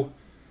so...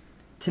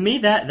 To me,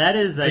 that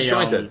is a...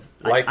 disjointed,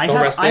 like I the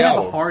rest of the album.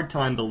 I have a hard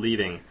time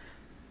believing,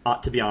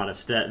 to be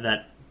honest,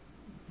 that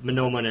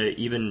Menomina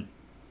even...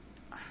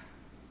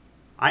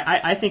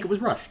 I think it was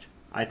rushed.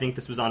 I think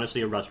this was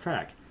honestly a rushed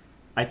track.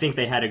 I think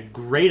they had a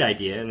great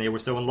idea, and they were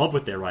so in love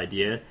with their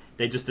idea,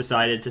 they just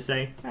decided to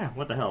say,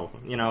 what the hell?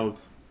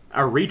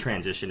 Our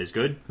retransition is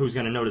good. Who's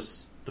going to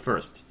notice the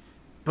first?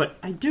 But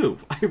I do.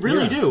 I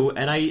really do,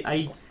 and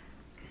I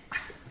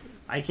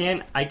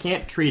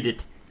can't treat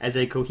it as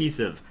a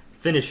cohesive,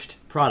 finished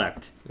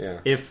product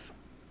if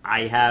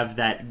I have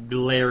that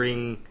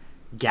glaring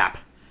gap.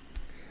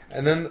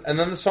 And then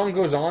the song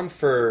goes on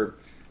for...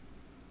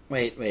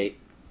 Wait.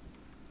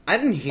 I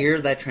didn't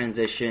hear that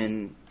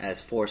transition as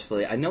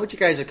forcefully. I know what you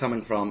guys are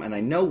coming from, and I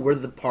know where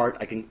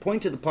I can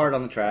point to the part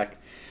on the track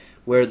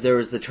where there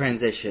was the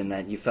transition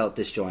that you felt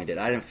disjointed.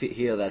 I didn't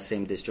hear that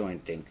same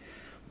disjointing.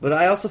 But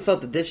I also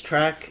felt that this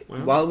track,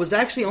 while it was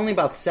actually only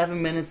about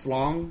 7 minutes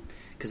long,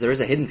 because there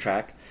is a hidden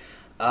track,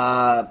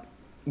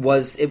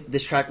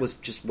 this track was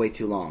just way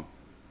too long.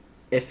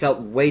 It felt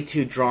way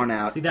too drawn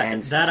out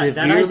and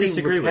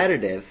severely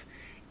repetitive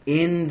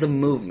in the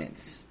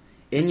movements.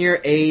 In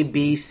your A,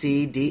 B,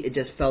 C, D, it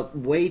just felt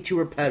way too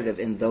repetitive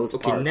in those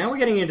parts. Okay, now we're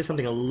getting into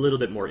something a little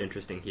bit more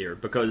interesting here,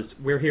 because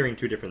we're hearing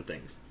 2 different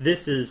things.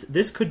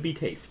 This could be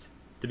taste,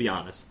 to be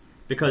honest,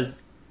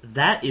 because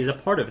that is a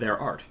part of their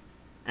art.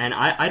 And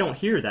I don't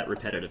hear that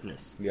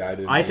repetitiveness. Yeah,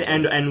 I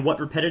didn't. And what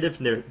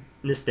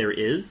repetitiveness there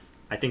is,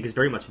 I think, is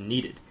very much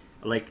needed.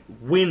 Like,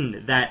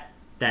 when that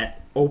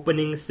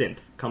opening synth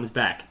comes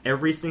back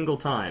every single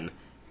time,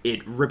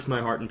 it rips my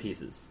heart in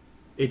pieces.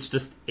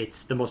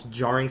 It's the most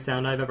jarring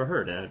sound I've ever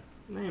heard. I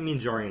mean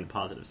jarring in the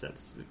positive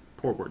sense.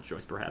 Poor word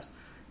choice, perhaps.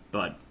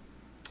 But,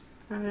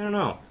 I don't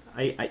know.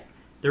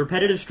 The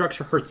repetitive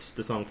structure hurts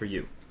the song for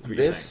you. Is what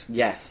you're saying.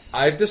 Yes.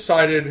 I've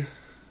decided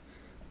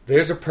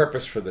there's a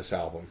purpose for this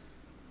album,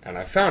 and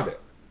I found it.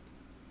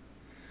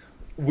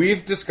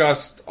 We've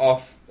discussed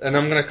and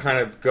I'm going to kind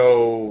of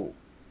go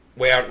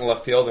way out in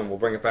left field, and we'll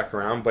bring it back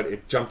around, but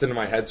it jumped into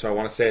my head, so I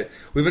want to say it.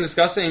 We've been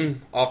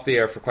discussing off the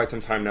air for quite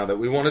some time now that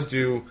we want to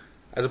do,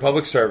 as a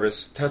public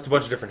service, test a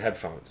bunch of different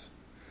headphones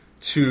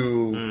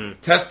to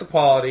test the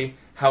quality,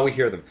 how we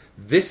hear them.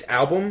 This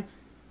album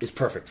is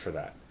perfect for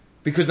that.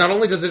 Because not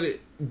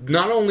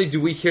only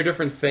do we hear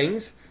different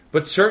things,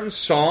 but certain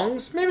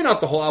songs, maybe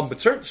not the whole album,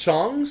 but certain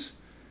songs,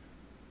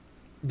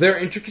 there are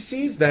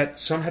intricacies that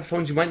some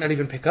headphones you might not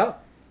even pick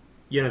up.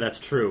 Yeah, that's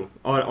true.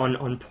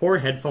 On poor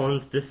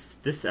headphones,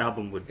 this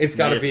album would. It's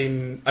got to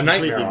be a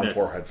nightmare on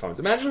poor headphones.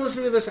 Imagine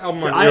listening to this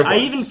album on earbuds. I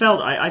even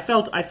felt I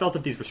felt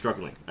that these were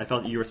struggling. I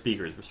felt that your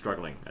speakers were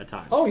struggling at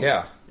times. Oh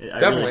yeah,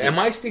 definitely. Really, and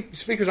my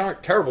speakers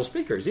aren't terrible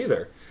speakers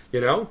either.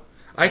 You know,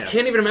 I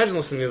can't even imagine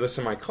listening to this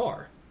in my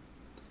car.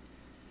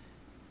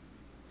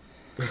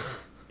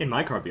 In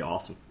my car, it'd be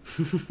awesome.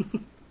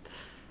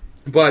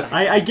 But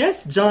I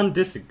guess John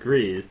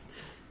disagrees.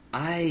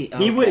 Okay.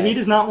 He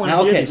does not want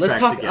to hear these let's tracks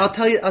talk. again. I'll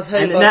tell you.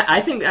 And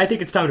I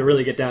think it's time to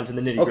really get down to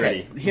the nitty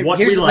gritty. Okay. What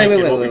we like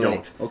and what we don't.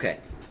 Wait. Okay.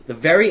 The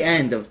very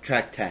end of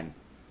track 10.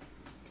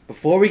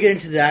 Before we get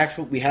into the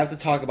actual, we have to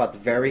talk about the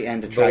very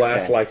end of track 10. The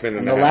last minute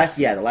and a half.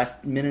 The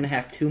last minute and a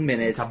half, 2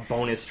 minutes. It's a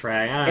bonus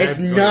track. It's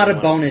not a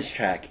bonus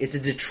track. It's a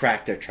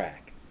detractor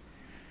track.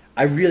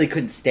 I really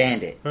couldn't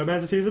stand it. Her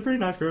Majesty's a pretty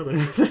nice girl.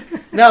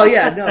 No,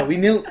 we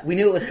knew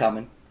it was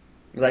coming.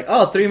 We're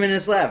like, 3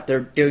 minutes left.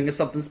 They're doing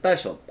something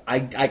special. I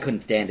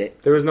couldn't stand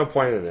it. There was no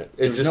point in it.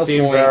 It just no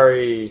seemed point.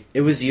 very.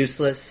 It was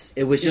useless.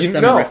 It was just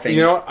them riffing.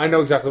 You know what? I know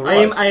exactly what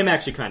it was. I am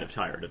actually kind of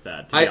tired of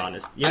that, to be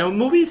honest.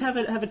 Movies have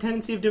a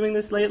tendency of doing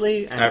this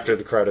lately. And after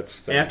the credits.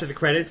 Things. After the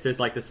credits, there's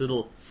like this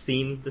little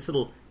scene, this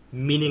little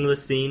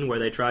meaningless scene where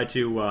they try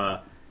to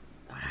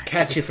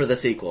catch you for the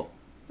sequel.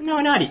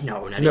 Not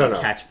even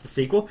catch the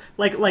sequel.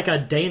 Like a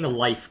day in the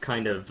life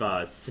kind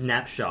of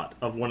snapshot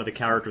of one of the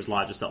characters'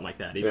 lives or something like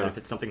that. Even if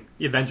it's something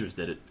the Avengers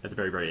did it at the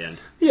very, very end.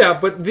 Yeah,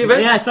 but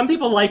some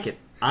people like it.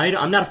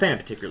 I'm not a fan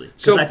particularly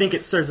because I think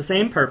it serves the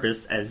same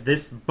purpose as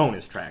this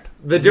bonus track.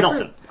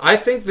 Nothing. I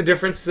think the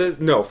difference is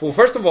well,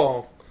 first of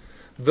all,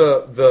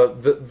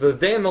 the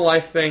day in the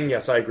life thing.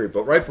 Yes, I agree.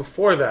 But right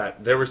before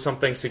that, there was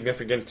something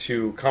significant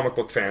to comic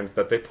book fans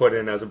that they put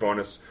in as a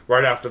bonus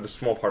right after the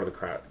small part of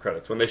the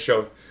credits when they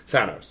show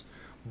Thanos.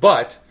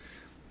 But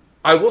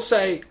I will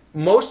say,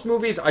 most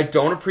movies I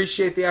don't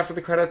appreciate the after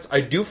the credits.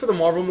 I do for the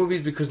Marvel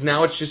movies because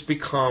now it's just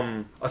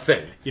become a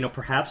thing.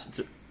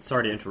 Perhaps.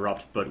 Sorry to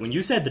interrupt, but when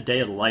you said the day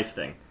of the life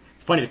thing,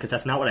 it's funny because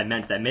that's not what I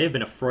meant. That may have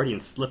been a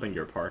Freudian slip on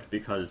your part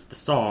because the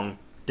song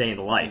Day in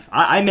the Life.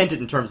 I meant it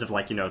in terms of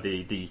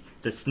the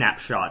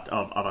snapshot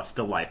of a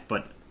still life,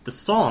 but the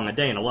song A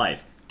Day in the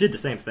Life did the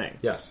same thing.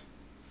 Yes.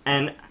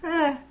 And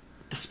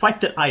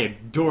despite that I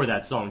adore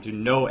that song to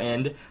no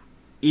end,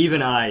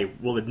 even I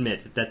will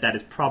admit that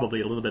is probably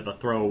a little bit of a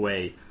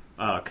throwaway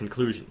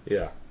conclusion.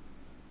 Yeah.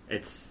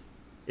 It's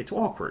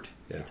awkward.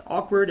 Yeah. It's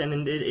awkward,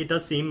 and it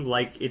does seem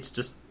like it's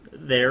just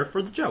there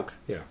for the joke.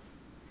 Yeah.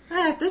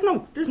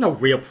 There's no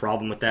real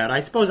problem with that. I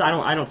suppose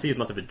I don't see as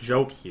much of a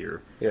joke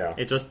here. Yeah.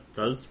 It just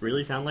does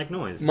really sound like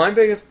noise. My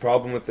biggest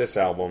problem with this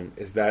album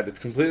is that it's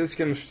completely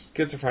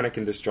schizophrenic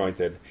and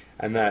disjointed,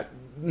 and that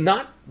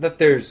not that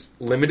there's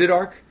limited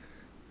arc,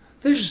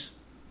 there's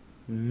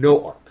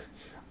no arc.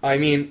 I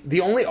mean,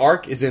 the only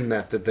arc is in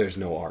that there's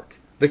no arc.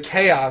 The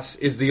chaos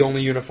is the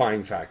only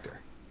unifying factor.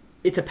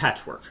 It's a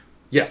patchwork.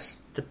 Yes.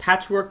 It's a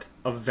patchwork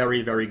of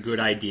very, very good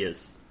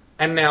ideas.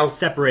 And now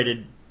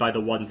separated by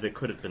the ones that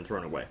could have been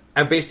thrown away.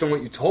 And based on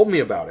what you told me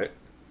about it,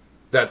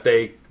 that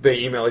they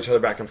email each other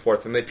back and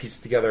forth and they piece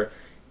it together,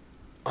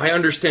 I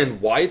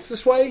understand why it's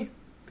this way.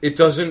 It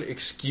doesn't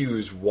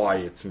excuse why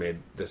it's made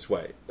this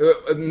way.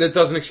 It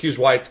doesn't excuse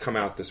why it's come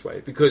out this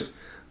way. Because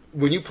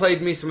when you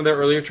played me some of their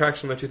earlier tracks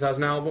from the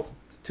 2000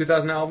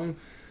 album,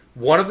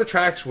 one of the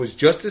tracks was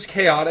just as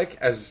chaotic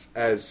as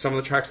some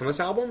of the tracks on this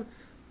album,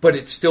 but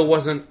it still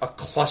wasn't a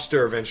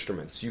cluster of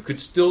instruments. You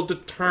could still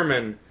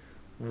determine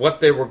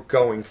what they were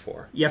going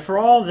for. Yeah, for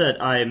all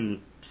that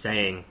I'm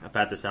saying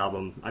about this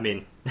album, I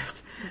mean,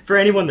 for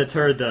anyone that's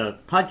heard the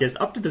podcast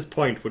up to this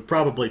point would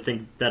probably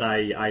think that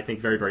I think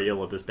very, very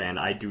ill of this band.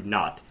 I do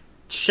not.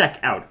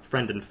 Check out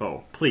Friend and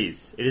Foe,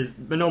 please. It is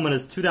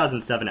Menomina's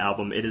 2007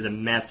 album. It is a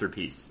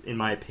masterpiece, in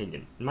my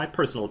opinion. In my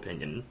personal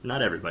opinion,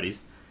 not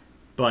everybody's.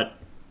 But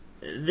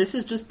this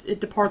is just,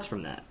 it departs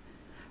from that.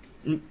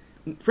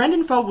 Friend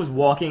and Foe was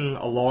walking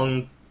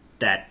along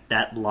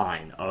that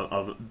line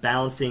of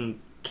balancing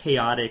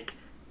chaotic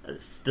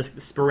the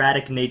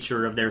sporadic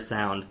nature of their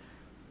sound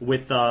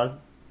with a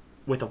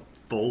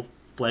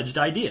full-fledged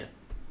idea.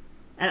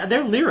 And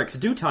their lyrics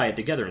do tie it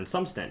together in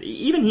some extent.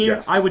 Even here,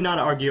 Yes. I would not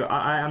argue.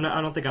 I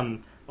don't think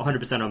I'm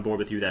 100% on board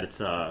with you that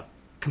it's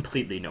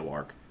completely no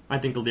arc. I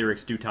think the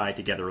lyrics do tie it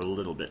together a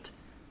little bit.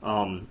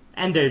 And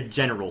their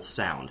general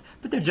sound.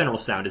 But their general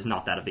sound is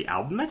not that of the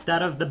album, that's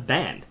that of the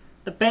band.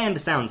 The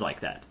band sounds like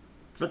that.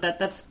 But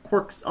that's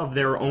quirks of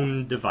their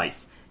own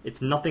device.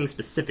 It's nothing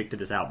specific to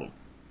this album.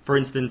 For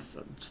instance,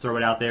 just throw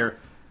it out there,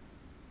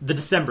 the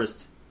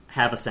Decemberists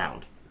have a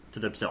sound to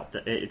themselves.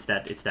 It's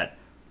that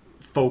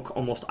folk,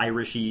 almost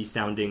Irishy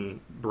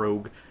sounding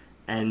brogue,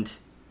 and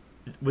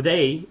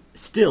they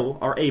still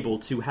are able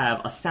to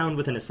have a sound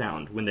within a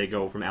sound when they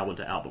go from album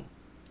to album.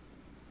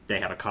 They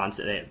have a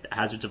concept.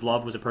 Hazards of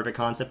Love was a perfect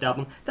concept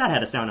album. That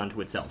had a sound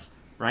unto itself,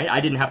 right? I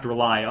didn't have to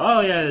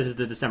rely, this is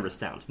the Decemberist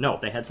sound. No,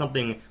 they had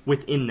something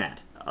within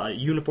that, a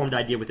uniformed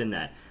idea within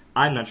that.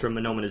 I'm not sure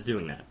Monoman is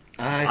doing that.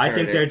 I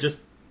think heard they're it.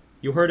 just...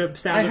 You heard a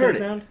sound I within heard a it.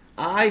 sound?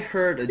 I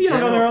heard a You don't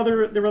general...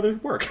 know their other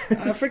work.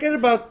 Forget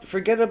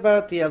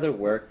about the other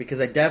work, because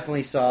I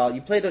definitely saw...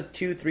 You played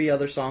 2-3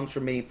 other songs for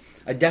me.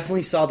 I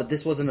definitely saw that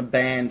this wasn't a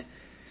band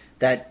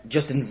that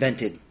just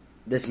invented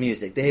this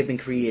music. They have been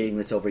creating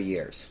this over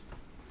years.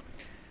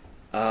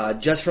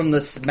 Just from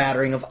the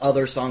smattering of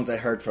other songs I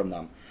heard from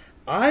them.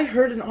 I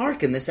heard an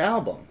arc in this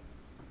album.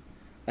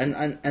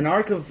 An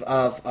arc of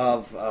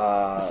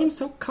It seems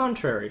so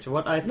contrary to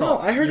what I thought. No,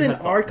 I heard you an had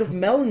thought. arc of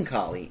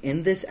melancholy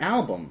in this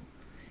album.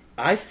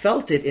 I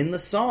felt it in the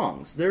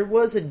songs. There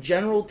was a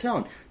general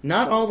tone.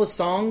 Not all the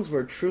songs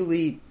were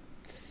truly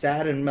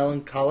sad and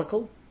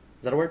melancholical.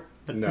 Is that a word?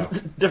 No.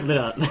 Definitely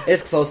not.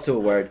 It's close to a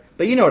word,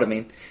 but you know what I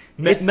mean.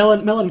 It's-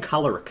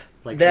 Melancholic.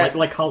 That-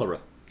 Like cholera.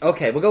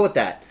 Okay, we'll go with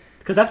that.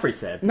 Because that's pretty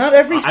sad. Not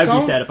every I'd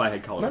song. be sad if I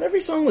had cholera. Not every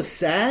song was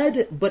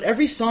sad, but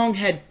every song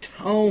had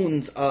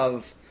tones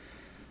of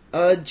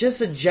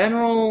just a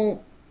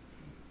general.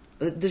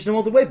 There's no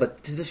other way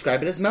but to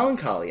describe it as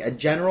melancholy. A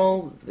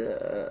general.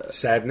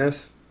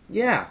 Sadness.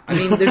 Yeah, I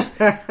mean, there's.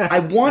 I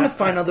want to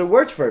find other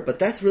words for it, but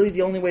that's really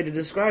the only way to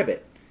describe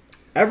it.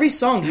 Every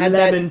song had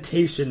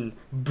Lamentation,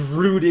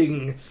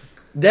 brooding.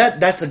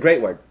 That's a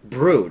great word.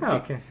 Brood. Oh,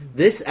 okay.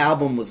 This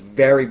album was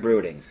very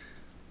brooding.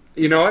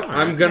 You know what?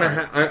 I'm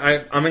gonna.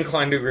 alright. I'm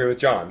inclined to agree with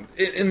John.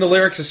 In the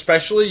lyrics,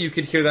 especially, you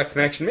could hear that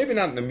connection. Maybe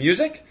not in the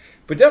music,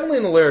 but definitely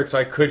in the lyrics,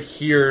 I could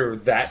hear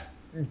that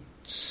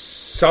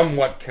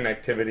somewhat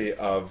connectivity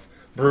of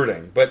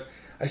brooding. But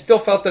I still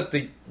felt that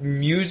the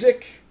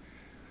music,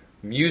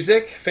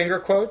 finger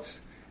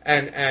quotes,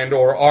 and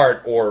or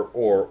art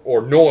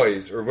or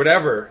noise or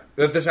whatever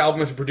that this album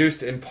has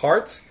produced in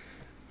parts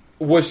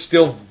was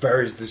still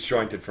very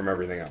disjointed from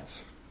everything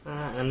else.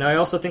 And I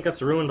also think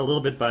that's ruined a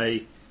little bit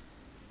by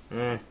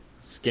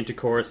Skin to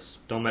Chorus,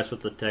 Don't Mess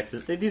with the Text.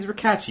 These were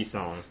catchy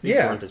songs. These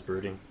Yeah. weren't as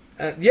brooding.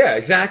 Yeah,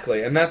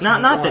 exactly, and that's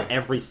Not why. that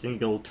every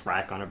single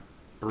track on a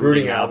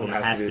brooding album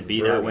has to be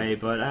that brooding. way,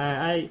 but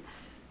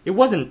it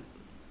wasn't.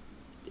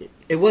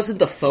 It wasn't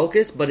the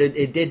focus, but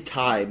it did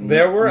tie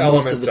There were most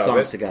elements of the of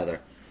songs it. together.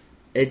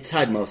 It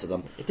tied most of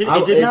them. It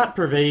did not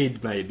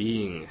pervade my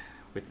being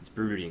with its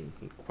brooding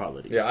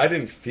qualities. Yeah, I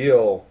didn't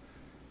feel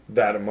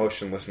that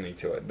emotion listening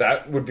to it.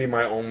 That would be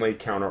my only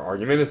counter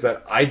argument, is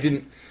that I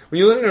didn't... When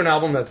you listen to an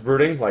album that's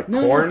brooding, like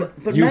No, Korn,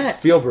 but you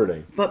Matt- feel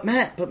brooding. But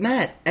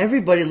Matt,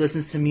 everybody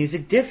listens to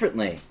music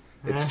differently.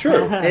 It's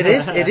true.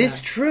 It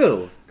is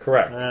true.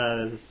 Correct.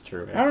 This is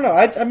true. I don't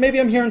know. Maybe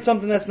I'm hearing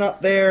something that's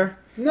not there.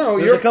 No,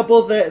 There's you're... a couple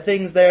of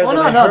things there Oh, that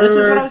no, I no, heard this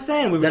is what I was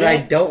saying. I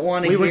don't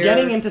want to We hear. were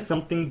getting into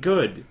something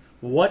good.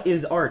 What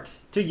is art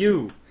to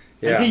you?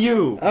 Yeah. And to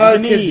you? Oh,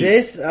 and to to me?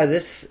 this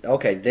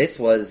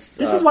was...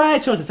 This is why I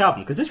chose this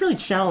album, because this really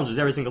challenges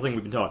every single thing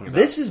we've been talking about.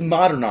 This is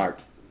modern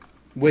art,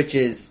 which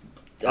is...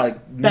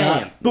 Bam!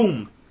 not...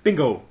 Boom!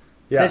 Bingo!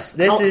 Yeah. This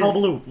is...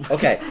 Hullabaloo.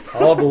 Okay.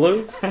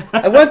 Hullabaloo?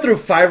 I went through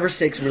 5 or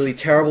 6 really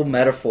terrible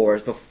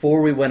metaphors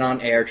before we went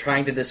on air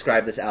trying to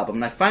describe this album,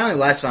 and I finally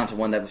latched onto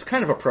one that was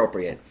kind of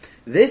appropriate.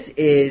 This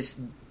is...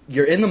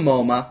 You're in the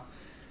MoMA,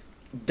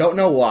 don't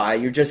know why,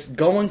 you're just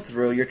going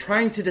through, you're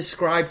trying to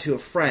describe to a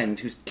friend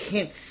who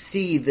can't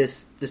see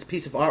this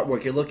piece of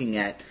artwork you're looking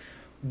at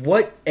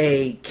what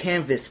a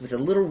canvas with a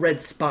little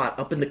red spot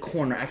up in the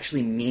corner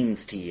actually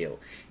means to you.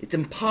 It's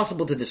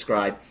impossible to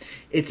describe.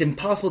 It's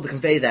impossible to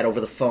convey that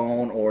over the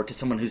phone or to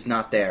someone who's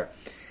not there.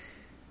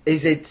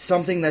 Is it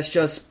something that's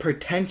just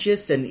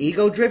pretentious and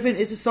ego-driven?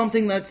 Is it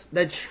something that's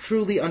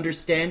truly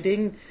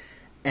understanding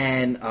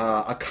and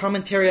a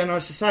commentary on our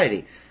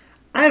society?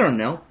 I don't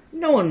know.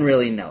 No one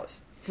really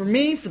knows. For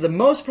me, for the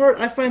most part,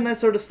 I find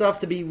that sort of stuff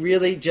to be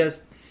really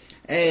just,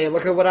 hey,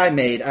 look at what I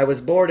made. I was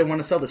bored and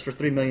want to sell this for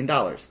 $3 million.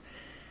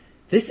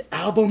 This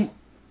album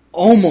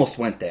almost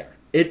went there.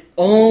 It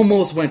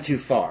almost went too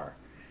far.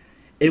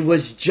 It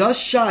was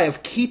just shy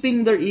of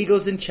keeping their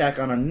egos in check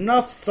on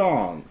enough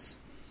songs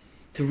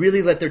to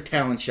really let their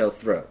talent show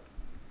through.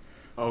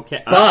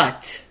 Okay.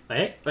 But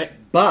Wait.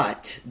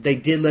 they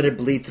did let it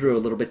bleed through a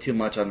little bit too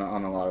much on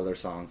a lot of their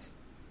songs.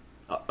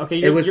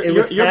 Okay, It was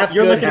half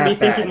you're good, looking at me half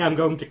bad. thinking I'm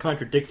going to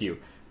contradict you.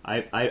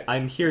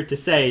 I'm here to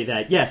say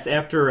that, yes,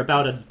 after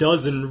about a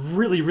dozen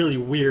really, really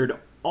weird,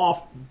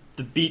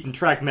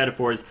 off-the-beaten-track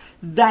metaphors,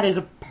 that is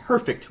a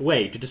perfect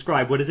way to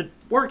describe what is at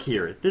work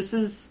here. This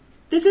is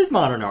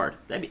modern art.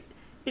 I mean,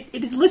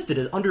 it is listed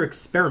as under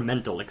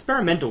experimental.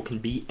 Experimental can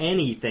be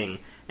anything,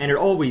 and it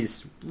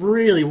always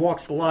really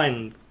walks the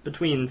line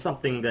between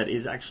something that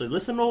is actually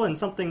listenable and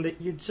something that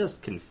you're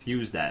just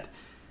confused at.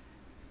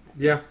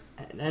 Yeah.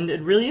 And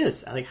it really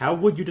is. Like, how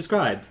would you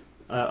describe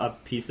a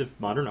piece of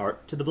modern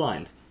art to the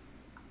blind?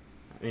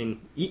 I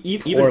mean,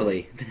 even...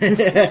 Poorly.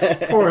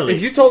 Poorly.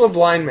 If you told a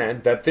blind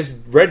man that this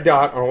red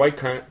dot on a white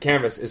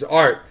canvas is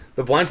art,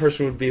 the blind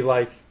person would be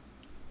like,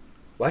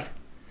 what?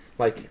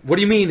 Like, what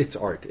do you mean it's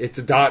art? It's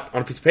a dot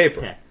on a piece of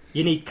paper. Yeah.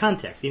 You need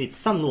context. You need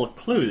some little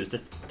clues to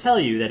tell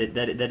you that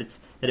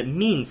it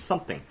means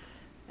something.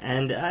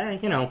 And,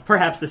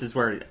 perhaps this is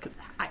where... Cause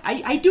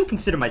I do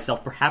consider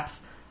myself,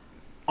 perhaps,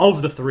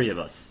 of the three of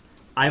us,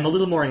 I'm a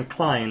little more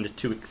inclined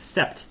to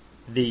accept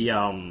the,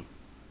 I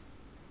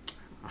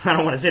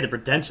don't want to say the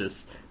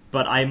pretentious,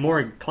 but I'm more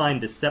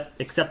inclined to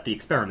accept the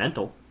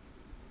experimental.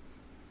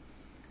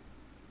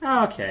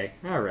 Okay,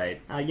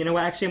 alright. You know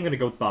what, actually I'm going to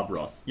go with Bob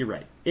Ross. You're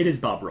right. It is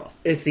Bob Ross.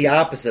 It's the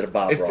opposite of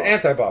Bob Ross. It's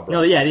anti-Bob Ross.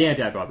 No, yeah, the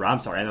anti-Bob Ross. I'm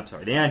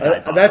sorry, the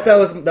anti-Bob that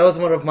Ross. was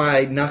one of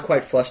my not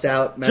quite flushed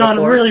out metaphors.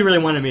 John really, really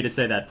wanted me to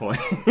say that point.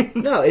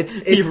 No,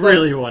 it's he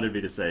really wanted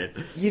me to say it.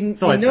 You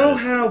So I said know it.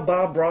 how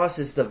Bob Ross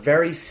is the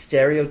very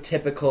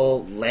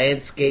stereotypical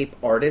landscape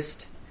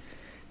artist?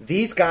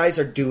 These guys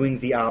are doing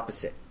the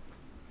opposite.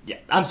 Yeah,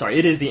 I'm sorry,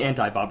 it is the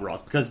anti-Bob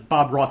Ross, because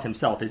Bob Ross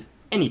himself is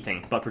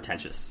anything but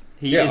pretentious.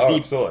 He is the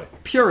absolutely.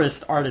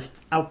 purest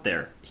artist out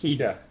there. He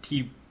Yeah.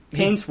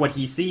 paints what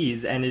he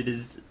sees, and it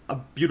is a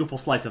beautiful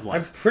slice of I'm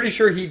life. pretty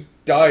sure he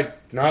died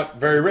not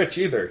very rich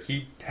either.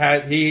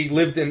 He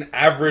lived an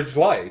average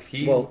life.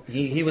 He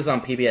was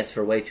on PBS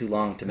for way too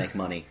long to make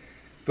money.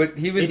 but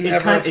he was It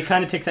never.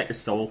 kind of takes out your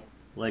soul,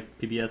 like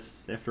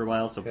PBS, after a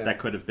while, so Yeah. that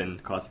could have been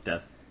the cause of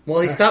death.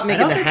 Well, he stopped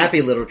making don't the think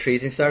happy little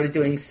trees and started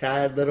doing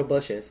sad little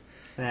bushes.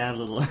 Sad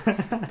little...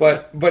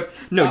 but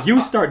No,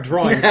 you start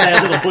drawing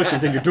sad little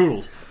bushes in your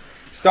doodles.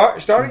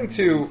 starting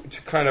to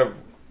kind of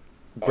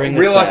Bring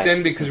reel us us back.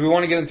 in, because we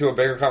want to get into a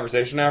bigger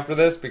conversation after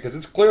this, because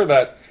it's clear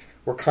that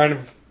we're kind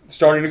of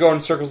starting to go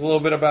in circles a little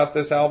bit about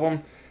this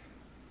album.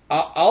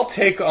 I'll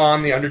take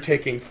on the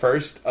undertaking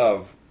first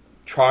of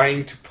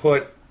trying to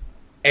put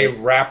a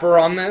rapper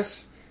on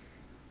this.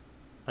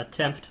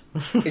 Attempt.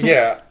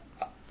 Yeah.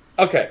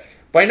 Okay.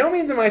 By no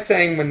means am I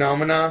saying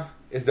Menomina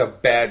is a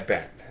bad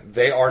band.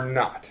 They are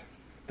not.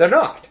 They're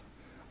not.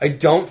 I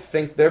don't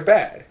think they're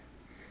bad.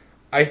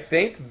 I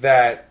think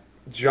that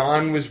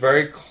John was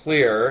very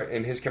clear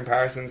in his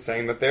comparison,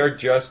 saying that they're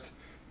just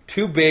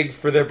too big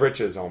for their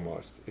britches,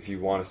 almost, if you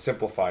want to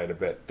simplify it a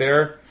bit.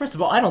 First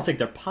of all, I don't think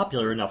they're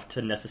popular enough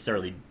to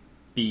necessarily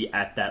be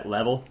at that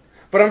level,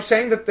 But I'm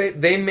saying that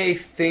they may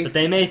think... but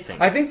they may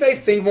think. I think they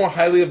think more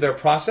highly of their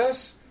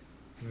process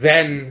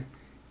than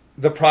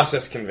the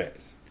process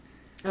conveys.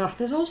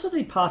 There's also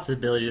the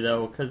possibility,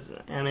 though, because,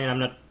 I mean, I'm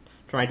not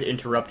trying to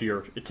interrupt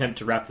your attempt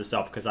to wrap this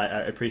up, because I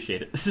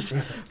appreciate it.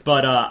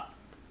 But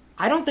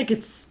I don't think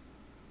it's...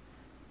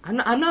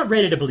 I'm not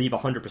ready to believe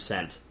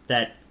 100%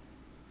 that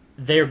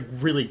they're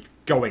really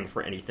going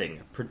for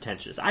anything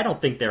pretentious. I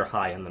don't think they're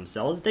high on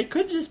themselves. They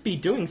could just be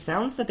doing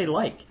sounds that they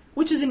like,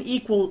 which is an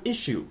equal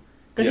issue.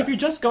 Because if Yes.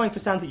 you're just going for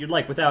sounds that you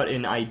like without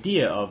an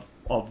idea of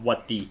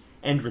what the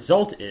end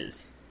result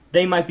is,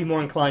 they might be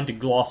more inclined to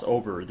gloss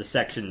over the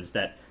sections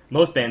that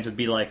most bands would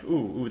be like,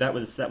 ooh, that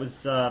was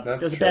a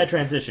true. bad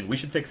transition. We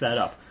should fix that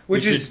up. We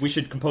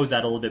should compose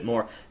that a little bit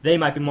more. They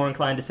might be more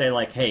inclined to say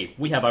like, hey,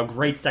 we have a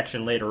great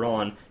section later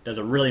on. Does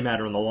it really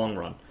matter in the long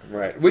run?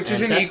 Right. Which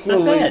is And an that's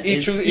bad.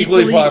 It's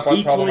equally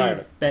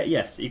problematic.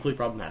 Yes, equally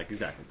problematic,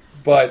 exactly.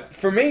 But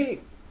for me,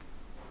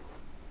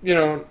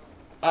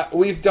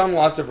 we've done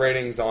lots of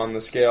ratings on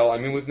the scale. I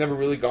mean, we've never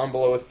really gone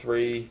below a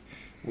 3.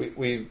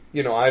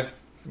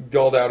 I've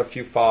doled out a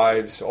few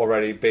 5s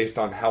already based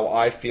on how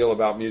I feel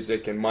about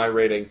music and my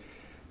rating.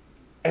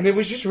 And it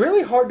was just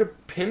really hard to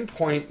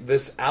pinpoint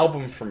this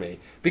album for me,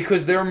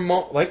 because there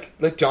are like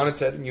John had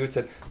said and you had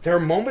said, there are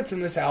moments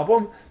in this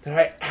album that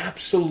I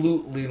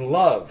absolutely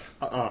love.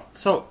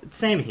 So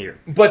same here.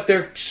 But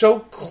they're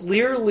so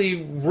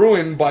clearly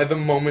ruined by the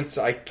moments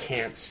I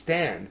can't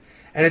stand.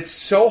 And it's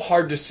so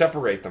hard to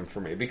separate them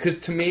for me, because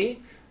to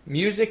me,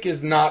 music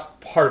is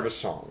not part of a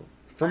song.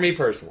 For me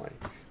personally,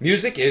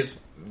 music is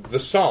the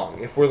song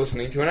if we're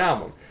listening to an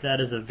album.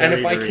 That is a very, and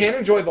if I can't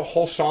enjoy the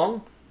whole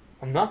song,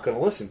 I'm not going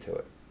to listen to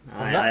it.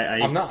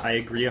 I'm not. I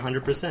agree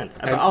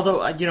 100%.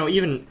 Although,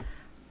 even...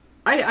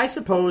 I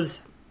suppose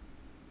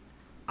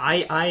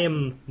I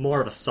am more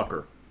of a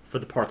sucker for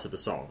the parts of the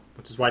song,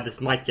 which is why this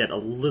might get a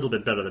little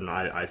bit better than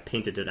I've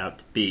painted it out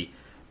to be,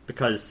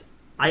 because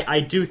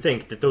I do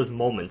think that those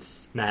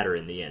moments matter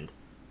in the end.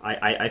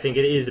 I think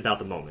it is about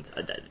the moments.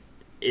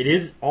 It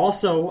is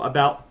also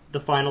about the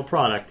final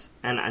product,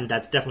 and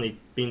that's definitely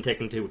being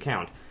taken into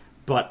account.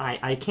 But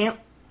I can't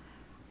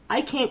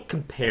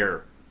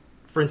compare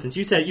for instance,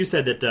 you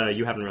said that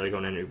you haven't really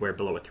gone anywhere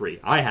below a 3.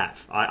 I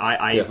have.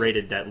 I Yes.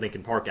 rated that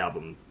Linkin Park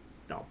album.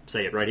 I'll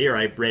say it right here.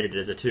 I rated it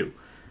as a 2,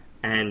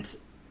 and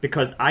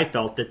because I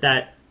felt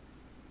that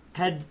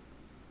had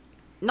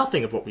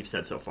nothing of what we've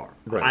said so far.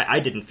 Right. I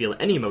didn't feel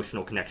any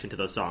emotional connection to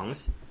those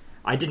songs.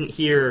 I didn't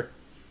hear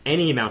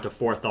any amount of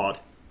forethought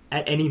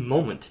at any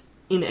moment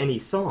in any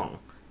song.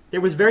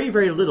 There was very,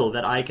 very little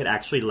that I could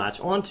actually latch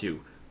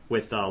onto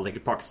with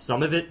Linkin Park.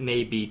 Some of it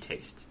may be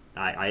taste.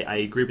 I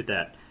agree with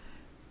that.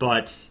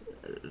 But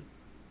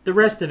the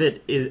rest of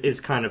it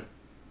is kind of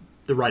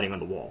the writing on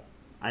the wall.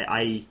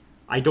 I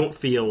don't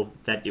feel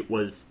that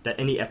that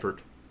any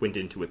effort went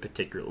into it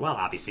particularly. Well,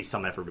 obviously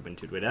some effort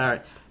went into it.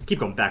 I keep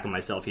going back on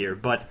myself here,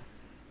 but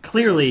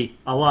clearly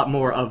a lot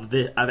more of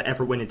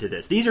effort went into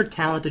this. These are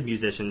talented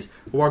musicians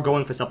who are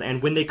going for something,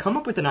 and when they come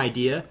up with an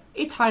idea,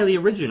 it's highly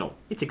original.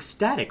 It's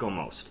ecstatic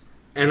almost.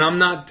 And I'm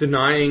not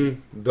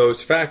denying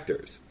those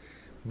factors.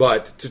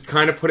 But to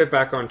kind of put it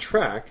back on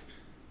track...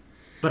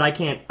 But I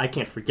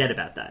can't forget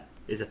about that,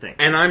 is the thing.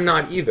 And I'm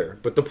not either.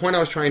 But the point I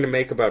was trying to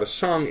make about a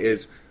song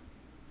is...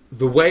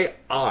 The way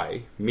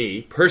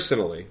me,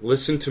 personally,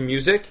 listen to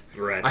music,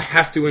 Right. I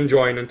have to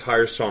enjoy an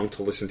entire song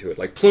to listen to it.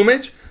 Like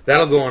Plumage,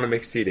 that'll go on a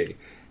mixed CD.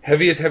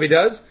 Heavy as Heavy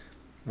Does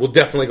will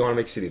definitely go on a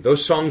mixed CD.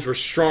 Those songs were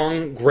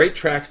strong, great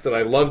tracks that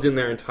I loved in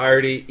their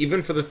entirety.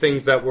 Even for the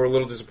things that were a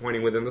little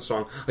disappointing within the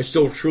song, I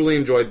still truly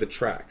enjoyed the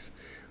tracks.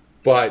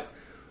 But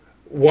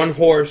One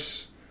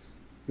Horse...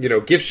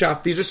 Gift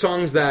Shop, these are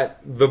songs that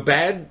the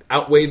bad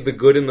outweighed the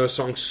good in those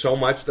songs so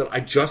much that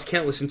I just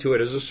can't listen to it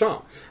as a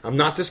song. I'm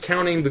not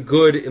discounting the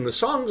good in the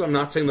songs. I'm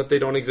not saying that they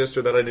don't exist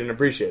or that I didn't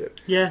appreciate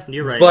it. Yeah,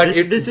 you're right.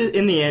 But this is,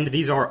 in the end,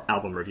 these are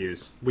album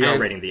reviews. We are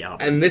rating the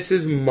album. And this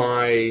is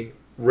my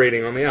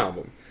rating on the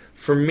album.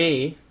 For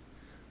me,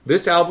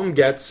 this album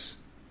gets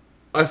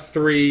a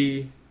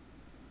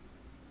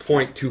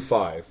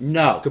 3.25.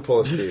 No. To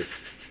pull a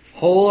Steve.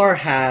 Whole or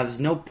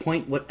halves, no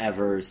point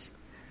whatevers.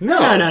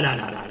 No.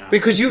 No.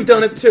 Because you've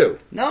done it too.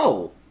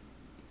 No.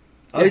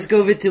 I always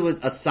go into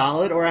a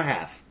solid or a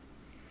half.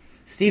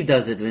 Steve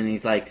does it when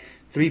he's like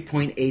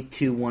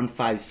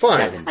 3.82157.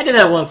 Fine. I did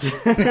that once.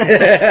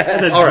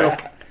 All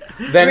right.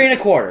 Then,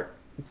 3.25.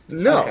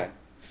 No. Okay.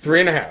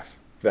 3.5.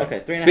 Then.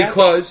 Okay, 3.5?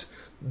 Because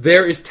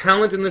there is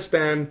talent in this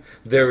band.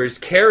 There is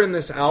care in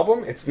this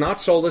album. It's not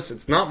soulless.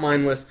 It's not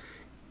mindless.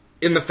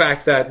 In the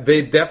fact that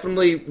they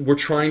definitely were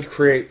trying to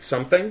create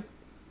something.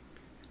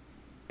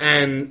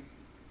 And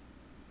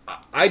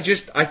I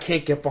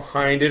can't get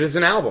behind it as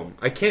an album.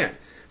 I can't.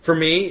 For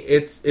me,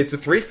 it's a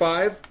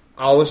 3.5.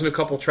 I'll listen to a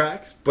couple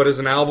tracks. But as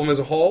an album as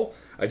a whole,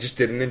 I just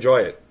didn't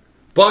enjoy it.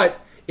 But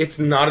it's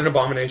not an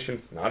abomination.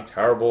 It's not a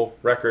terrible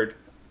record.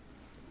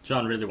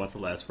 John really wants the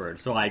last word,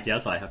 so I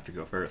guess I have to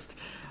go first.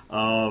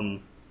 I'll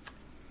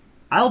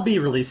be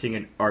releasing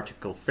an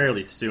article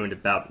fairly soon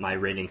about my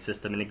rating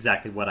system and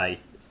exactly what I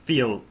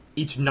feel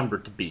each number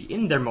to be,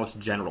 in their most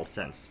general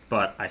sense.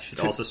 But I should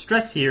also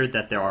stress here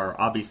that there are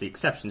obviously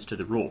exceptions to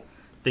the rule.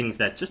 Things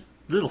that just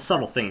little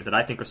subtle things that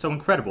I think are so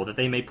incredible that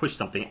they may push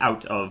something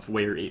out of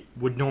where it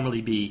would normally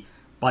be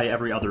by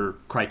every other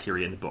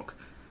criteria in the book.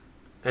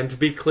 And to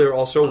be clear,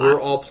 also, we're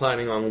all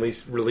planning on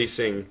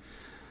releasing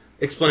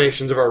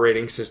explanations of our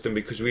rating system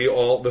because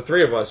the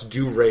three of us,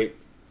 do rate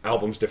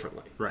albums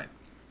differently. Right.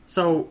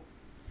 So,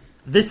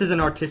 this is an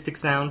artistic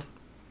sound.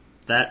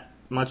 That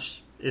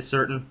much is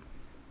certain.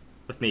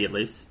 With me, at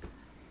least.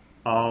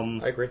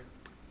 I agree.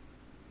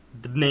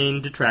 The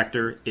main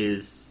detractor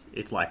is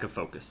its lack of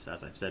focus.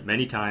 As I've said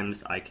many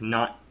times, I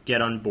cannot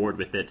get on board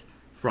with it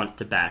front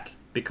to back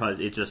because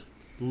it just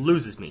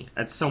loses me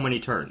at so many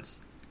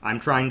turns. I'm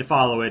trying to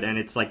follow it, and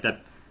it's like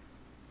that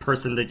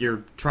person that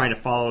you're trying to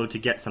follow to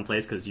get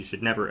someplace, because you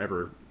should never,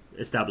 ever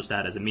establish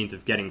that as a means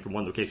of getting from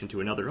one location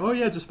to another. Oh,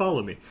 yeah, just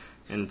follow me.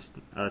 And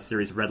a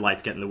series of red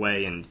lights get in the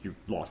way, and you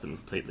lost them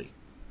completely.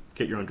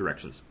 Get your own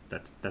directions.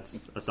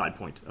 That's a side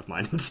point of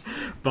mine.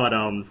 But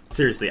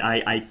seriously,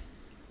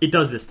 it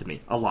does this to me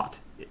a lot.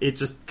 It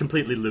just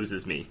completely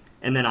loses me,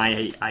 and then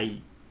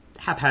I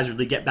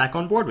haphazardly get back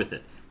on board with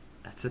it.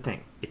 That's the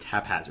thing. It's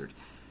haphazard.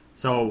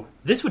 So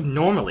this would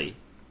normally,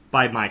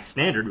 by my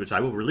standard, which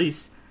I will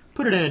release,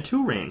 put it in a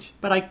 2 range,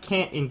 but I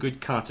can't in good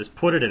conscience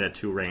put it in a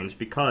 2 range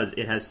because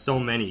it has so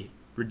many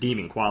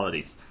redeeming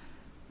qualities.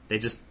 They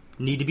just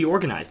need to be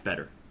organized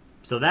better.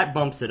 So that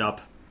bumps it up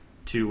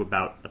to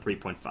about a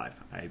 3.5.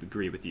 I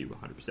agree with you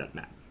 100%,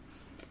 Matt.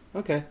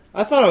 Okay.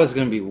 I thought I was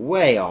going to be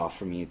way off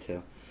from you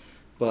two.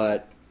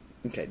 But,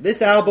 okay.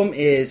 This album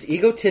is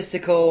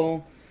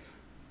egotistical,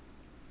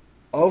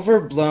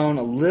 overblown,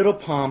 a little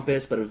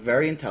pompous, but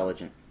very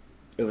intelligent.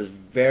 It was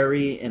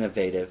very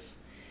innovative.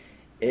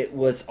 It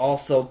was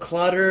also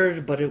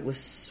cluttered, but it was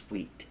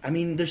sweet. I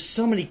mean, there's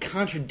so many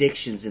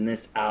contradictions in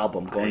this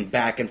album, going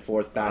back and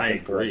forth, I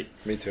agree.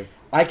 Me too.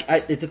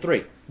 It's a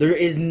 3. There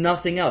is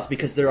nothing else,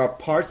 because there are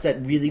parts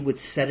that really would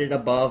set it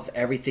above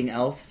everything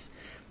else,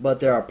 but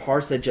there are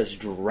parts that just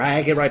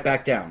drag it right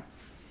back down.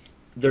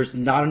 There's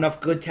not enough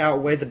good to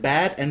outweigh the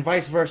bad, and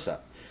vice versa.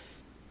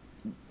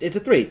 It's a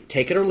 3.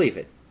 Take it or leave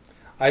it.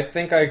 I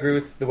think I agree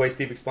with the way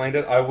Steve explained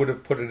it. I would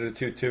have put it at a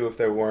 2-2 if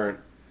there weren't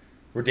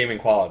redeeming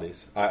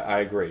qualities. I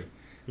agree.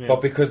 Yeah.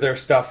 But because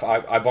there's stuff,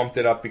 I bumped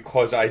it up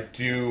because I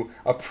do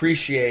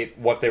appreciate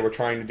what they were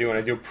trying to do, and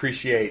I do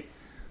appreciate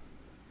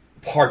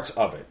parts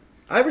of it.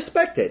 I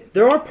respect it.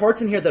 There are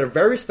parts in here that are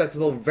very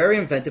respectable, very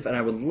inventive, and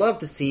I would love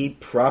to see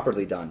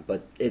properly done,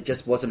 but it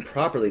just wasn't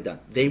properly done.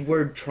 They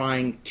were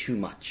trying too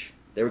much.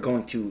 They were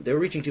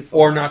reaching too far.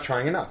 Or not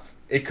trying enough.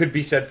 It could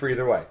be said for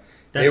either way.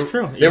 That's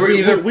true.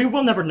 We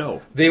will never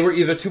know. They were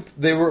either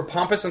they were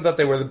pompous and thought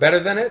they were better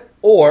than it,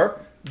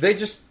 or they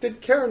just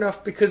didn't care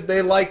enough because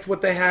they liked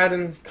what they had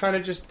and kind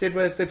of just did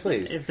as they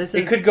pleased.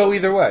 It could go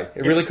either way.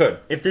 It really could.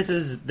 If this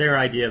is their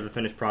idea of the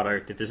finished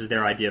product, if this is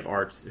their idea of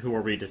art, who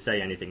are we to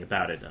say anything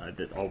about it?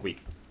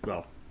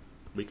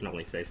 We can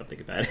only say something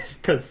about it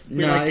because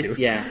we like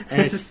to. Yeah,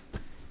 and it's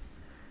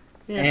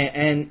yeah.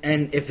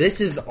 and if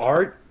this is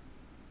art,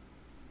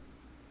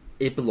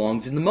 it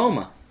belongs in the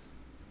MoMA.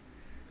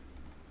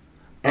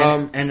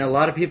 And a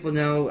lot of people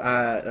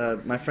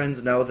know, my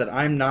friends know that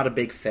I'm not a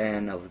big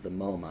fan of the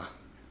MoMA.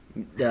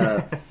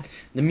 The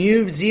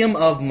Museum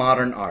of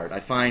Modern Art. I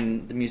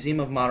find the Museum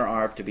of Modern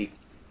Art to be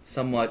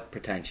somewhat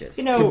pretentious.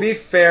 To be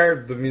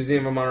fair, the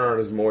Museum of Modern Art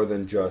is more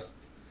than just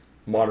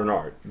modern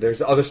art.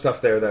 There's other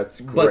stuff there that's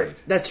great.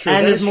 But that's true.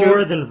 And there's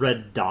more than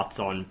red dots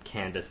on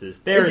canvases.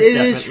 It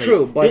is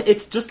true, but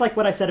it's just like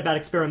what I said about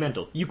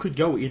experimental. You could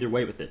go either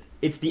way with it.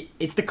 It's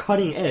the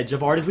cutting edge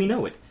of art as we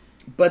know it.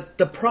 But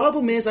the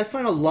problem is, I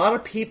find a lot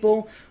of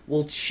people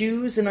will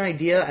choose an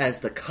idea as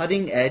the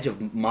cutting edge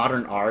of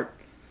modern art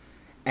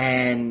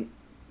and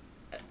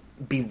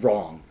be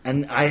wrong.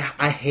 And I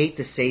hate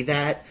to say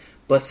that,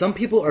 but some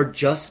people are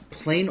just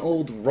plain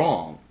old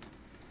wrong.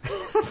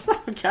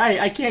 Okay,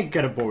 I can't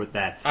get aboard with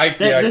that.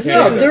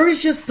 There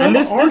is just some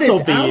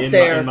artists out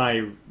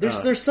there.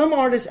 There's some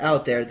artists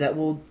out there that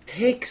will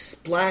take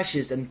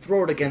splashes and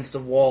throw it against the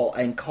wall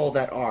and call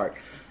that art.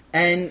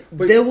 And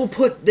they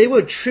will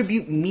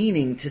attribute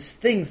meaning to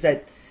things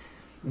that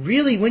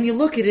really, when you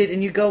look at it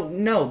and you go,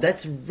 no,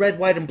 that's red,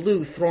 white, and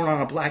blue thrown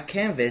on a black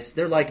canvas,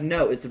 they're like,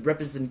 no, it's a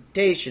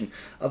representation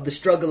of the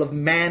struggle of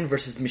man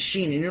versus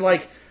machine. And you're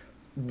like,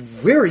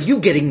 where are you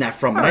getting that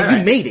from? Right.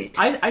 You made it.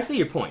 I see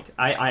your point.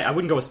 I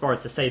wouldn't go as far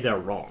as to say they're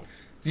wrong.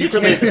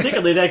 Secretly,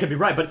 they could be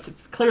right, but it's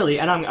clearly,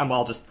 and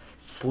I'll just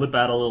slip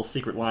out a little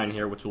secret line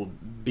here, which will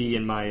be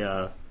in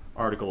my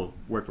article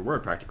word for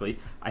word practically.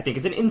 I think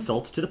it's an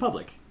insult to the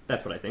public.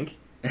 That's what I think.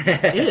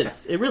 It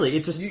is. It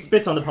just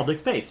spits on the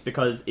public's face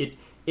because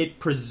it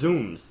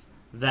presumes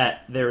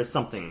that there is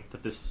something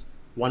that this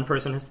one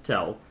person has to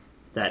tell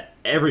that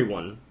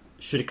everyone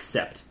should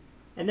accept.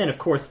 And then, of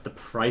course, the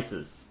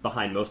prices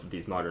behind most of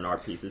these modern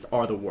art pieces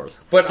are the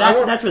worst. But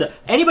that's where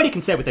anybody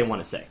can say what they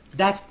want to say.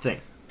 That's the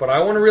thing. But I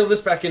want to reel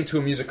this back into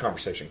a music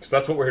conversation because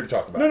that's what we're here to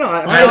talk about.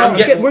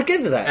 We're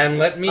getting to that. And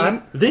let me.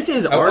 This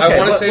is art. I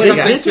want to say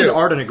something This too. is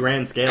art on a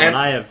grand scale, and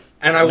I have.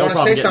 And I want to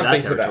say problem something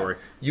getting to territory.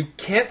 that. You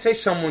can't say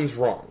someone's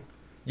wrong.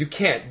 You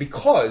can't,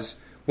 because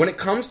when it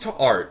comes to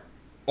art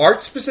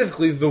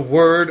specifically, the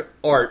word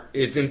art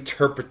is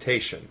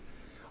interpretation.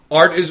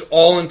 Art is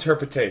all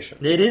interpretation.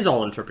 It is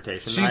all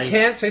interpretation. So you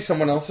can't say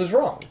someone else is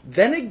wrong.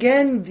 Then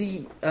again,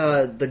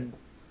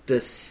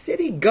 the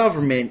city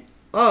government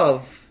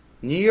of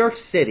New York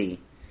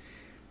City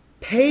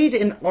paid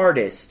an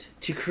artist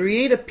to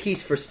create a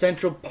piece for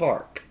Central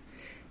Park,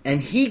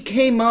 and he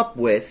came up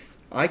with,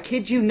 I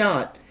kid you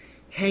not,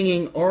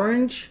 hanging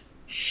orange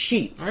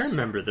sheets. I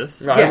remember this.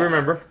 Yes. I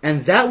remember.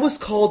 And that was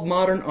called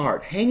modern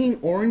art,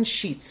 hanging orange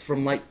sheets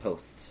from light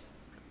posts.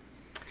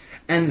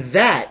 And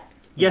that,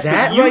 yes,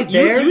 that you, right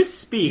there, you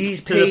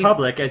speak to the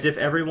public as if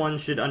everyone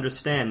should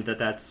understand that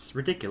that's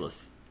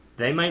ridiculous.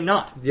 They might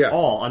not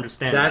all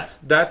understand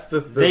that's the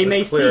they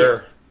may clear...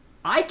 see it.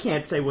 I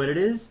can't say what it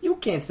is. You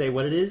can't say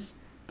what it is.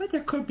 But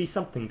there could be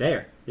something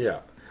there. Yeah.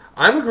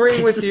 I'm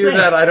agreeing with you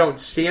that I don't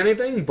see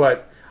anything,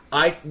 but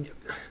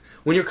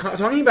when you're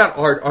talking about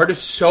art is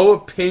so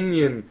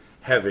opinion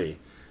heavy.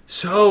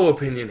 So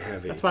opinion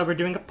heavy. That's why we're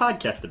doing a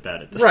podcast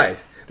about it. Right.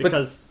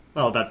 Because,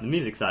 about the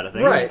music side of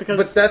things. Right.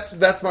 Because but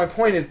that's my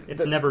point is...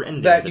 It's never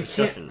ending, that the you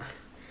discussion. Can't,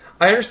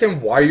 I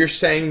understand why you're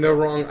saying they're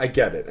wrong. I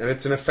get it. And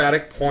it's an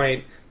emphatic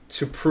point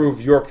to prove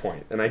your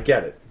point. And I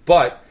get it.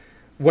 But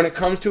when it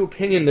comes to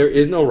opinion, there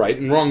is no right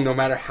and wrong, no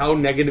matter how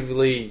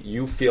negatively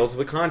you feel to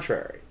the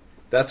contrary.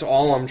 That's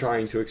all I'm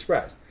trying to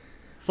express.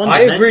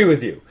 I agree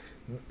with you.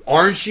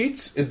 Orange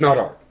sheets is not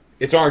art.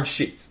 It's orange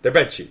sheets. They're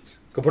bed sheets.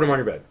 Go put them on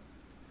your bed.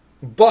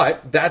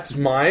 But that's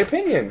my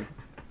opinion.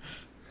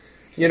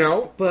 You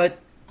know? But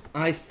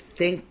I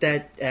think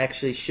that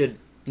actually should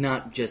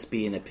not just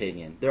be an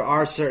opinion. There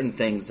are certain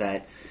things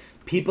that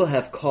people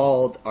have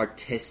called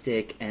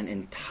artistic and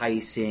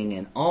enticing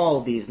and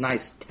all these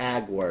nice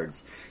tag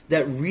words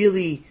that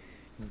really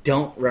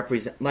don't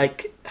represent...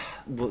 Like,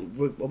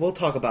 we'll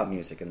talk about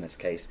music in this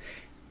case.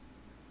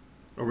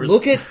 Oh, really?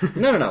 Look at...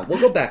 No. We'll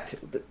go back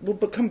to... We'll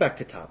come back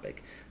to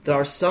topic. There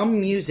are some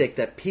music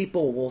that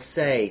people will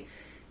say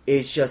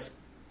is just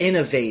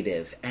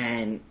innovative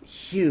and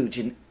huge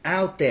and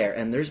out there.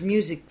 And there's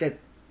music that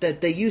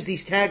that they use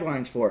these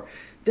taglines for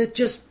that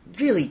just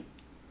really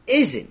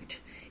isn't.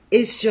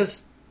 It's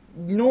just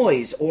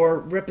noise or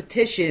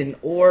repetition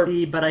or...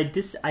 See, but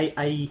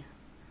I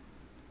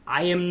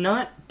am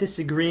not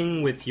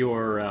disagreeing with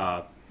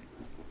your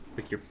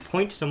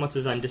point so much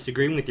as I'm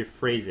disagreeing with your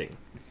phrasing.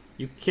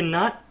 You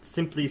cannot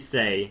simply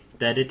say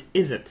that it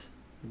isn't,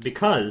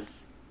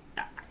 because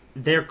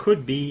there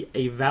could be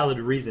a valid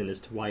reason as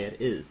to why it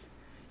is.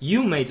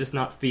 You may just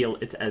not feel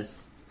it's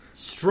as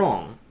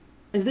strong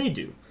as they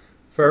do.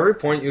 For every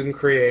point you can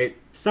create...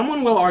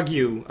 Someone will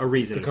argue a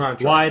reason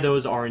contract. why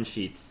those orange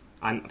sheets.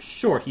 I'm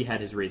sure he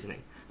had his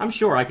reasoning. I'm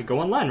sure I could go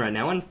online right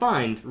now and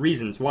find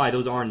reasons why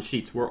those orange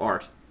sheets were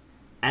art.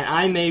 And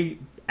I may,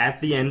 at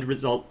the end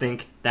result,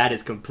 think that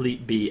is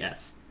complete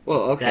BS.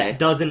 Well, okay. That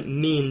doesn't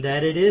mean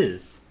that it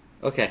is.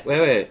 Okay,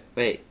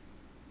 wait.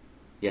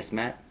 Yes,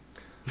 Matt?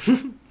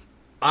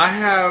 I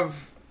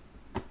have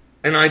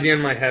an idea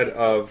in my head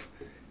of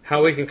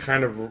how we can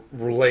kind of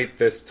relate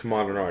this to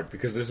modern art.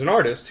 Because there's an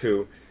artist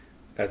who,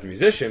 as a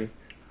musician,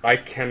 I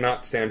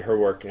cannot stand her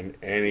work in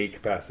any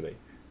capacity.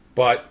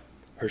 But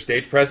her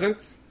stage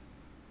presence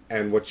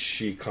and what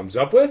she comes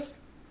up with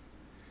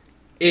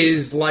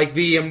is like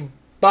the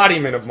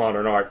embodiment of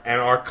modern art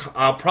and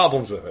our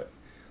problems with it.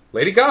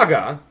 Lady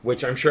Gaga,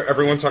 which I'm sure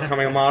everyone saw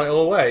coming a mile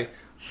away,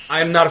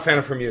 I'm not a fan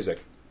of her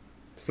music.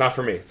 It's not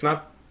for me. It's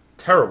not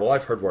terrible.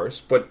 I've heard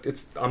worse, but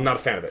I'm not a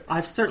fan of it.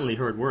 I've certainly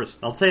heard worse.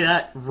 I'll say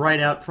that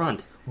right out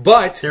front.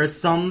 But there's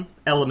some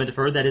element of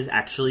her that is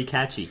actually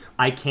catchy.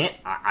 I can't...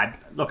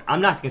 look,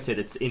 I'm not going to say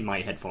that's in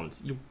my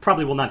headphones. You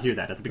probably will not hear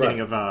that at the beginning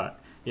of,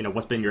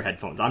 what's been in your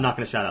headphones. I'm not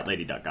going to shout out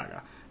Lady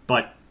Gaga.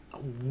 But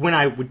when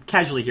I would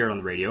casually hear it on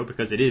the radio,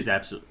 because it is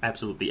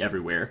absolutely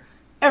everywhere,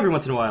 every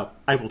once in a while,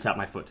 I will tap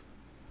my foot.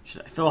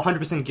 Should I feel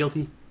 100%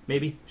 guilty?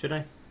 Maybe? Should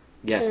I?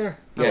 Yes.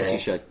 Yes, you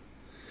should.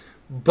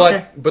 But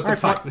okay.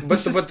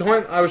 the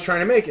point I was trying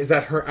to make is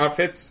that her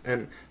outfits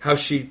and how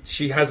she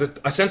has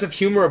a sense of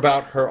humor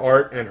about her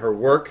art and her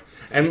work,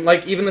 and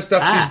like even the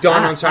stuff she's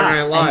done on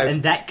Saturday Night Live.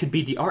 And that could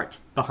be the art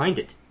behind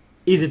it.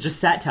 Is it just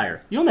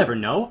satire? You'll never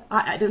know.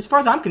 As far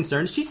as I'm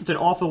concerned, she's such an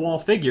off-the-wall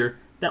figure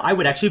that I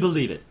would actually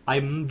believe it. I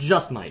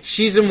just might.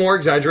 She's a more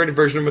exaggerated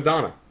version of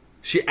Madonna.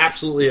 She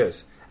absolutely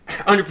is.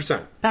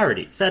 100%.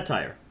 Parody,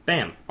 satire,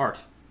 bam, art.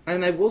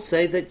 And I will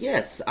say that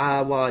yes,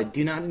 while I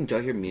do not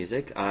enjoy her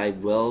music, I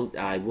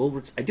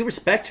do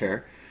respect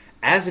her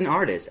as an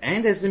artist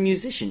and as a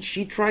musician.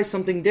 She tries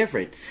something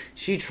different.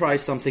 She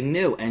tries something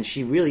new, and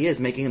she really is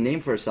making a name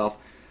for herself.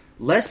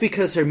 Less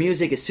because her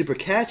music is super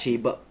catchy,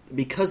 but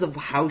because of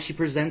how she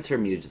presents her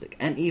music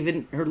and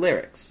even her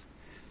lyrics.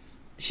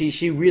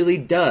 She really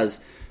does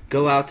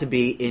go out to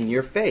be in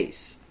your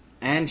face,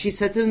 and she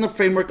sets it in the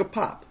framework of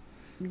pop.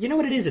 You know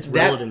what it is? It's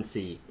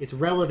relevancy. It's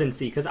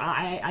relevancy, because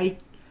I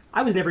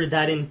was never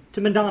that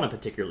into Madonna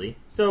particularly,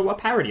 so a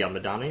parody on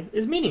Madonna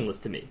is meaningless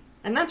to me.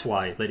 And that's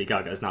why Lady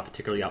Gaga is not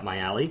particularly up my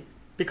alley,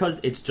 because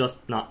it's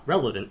just not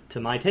relevant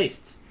to my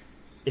tastes.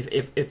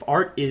 If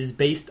art is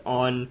based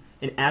on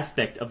an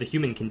aspect of the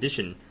human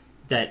condition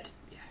that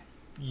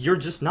you're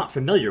just not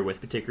familiar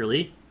with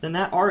particularly, then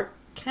that art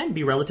can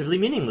be relatively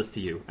meaningless to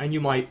you, and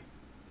you might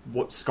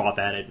scoff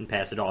at it and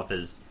pass it off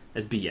as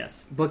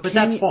BS. But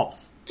that's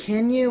false.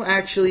 Can you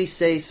actually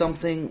say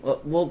something...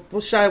 We'll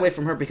shy away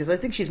from her because I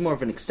think she's more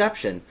of an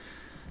exception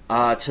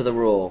to the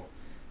rule.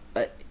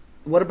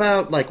 What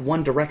about, like,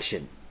 One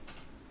Direction?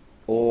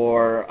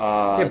 Or...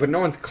 yeah, but no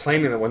one's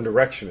claiming that One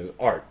Direction is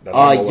art.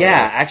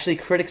 Actually,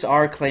 critics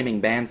are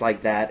claiming bands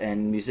like that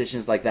and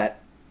musicians like that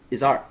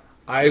is art.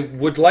 I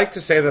would like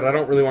to say that I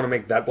don't really want to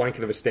make that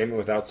blanket of a statement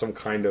without some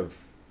kind of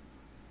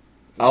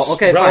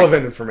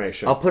relevant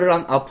information. I'll put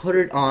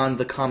it on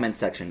the comment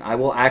section. I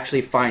will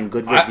actually find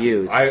good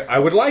reviews. I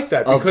would like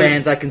that of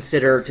bands I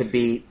consider to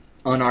be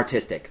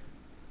unartistic.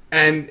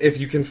 And if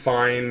you can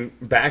find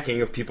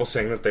backing of people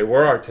saying that they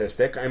were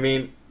artistic, I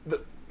mean,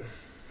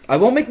 I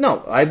won't make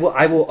I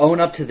will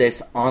own up to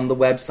this on the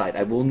website.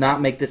 I will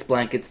not make this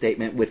blanket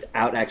statement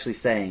without actually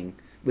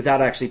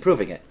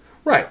proving it.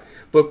 Right,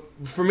 but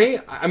for me,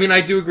 I mean,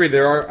 I do agree.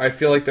 I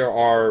feel like there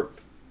are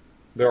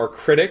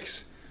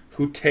critics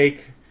who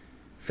take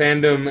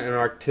fandom and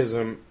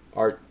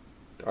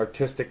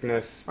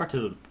artisticness.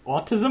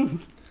 Autism?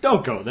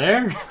 Don't go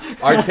there.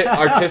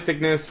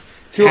 Artisticness.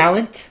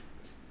 Talent?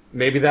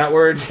 Maybe that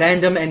word.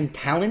 Fandom and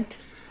talent?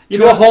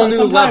 To a whole new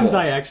level. Sometimes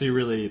I actually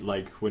really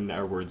like when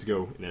our words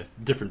go in a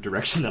different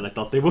direction than I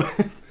thought they would.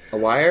 A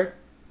wire?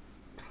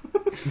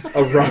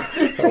 a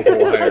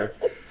wire.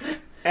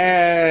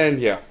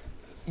 And, yeah.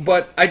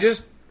 But I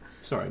just...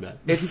 Sorry, Matt.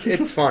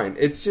 It's fine.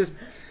 It's just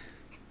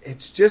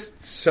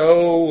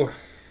so...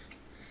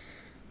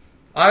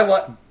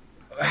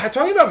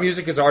 Talking about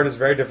music as art is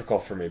very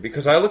difficult for me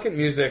because I look at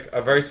music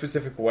a very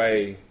specific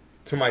way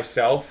to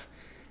myself,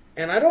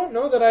 and I don't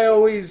know that I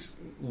always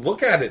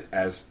look at it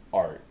as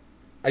art.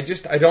 I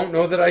don't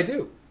know that I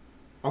do.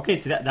 Okay,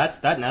 so that's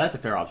a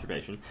fair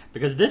observation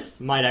because this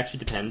might actually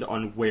depend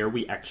on where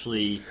we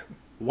actually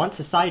want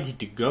society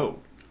to go.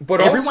 But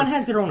everyone also,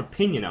 has their own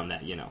opinion on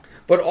that, you know.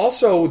 But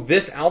also,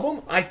 this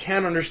album, I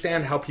can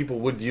understand how people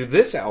would view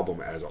this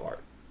album as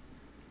art,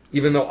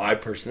 even though I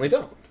personally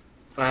don't.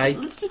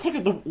 Let's just take a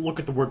look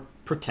at the word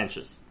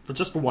pretentious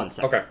for 1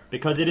 second. Okay.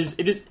 Because it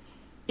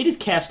is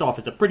cast off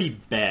as a pretty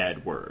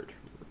bad word.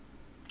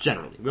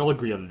 Generally, we all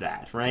agree on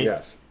that, right?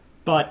 Yes.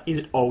 But is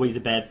it always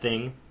a bad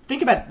thing?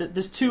 Think about it.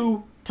 There's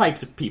two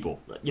types of people.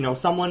 You know,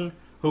 someone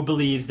who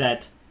believes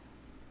that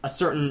a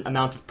certain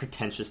amount of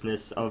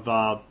pretentiousness, of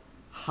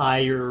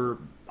higher,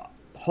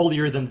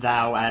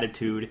 holier-than-thou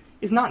attitude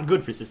is not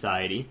good for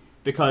society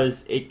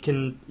because it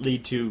can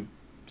lead to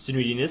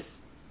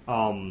snootiness,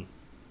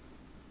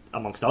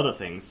 amongst other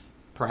things.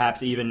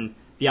 Perhaps even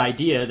the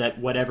idea that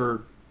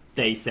whatever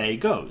they say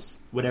goes,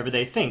 whatever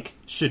they think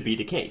should be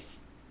the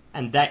case.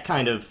 And that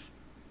kind of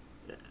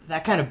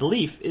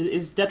belief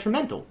is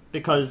detrimental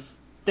because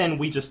then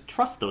we just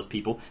trust those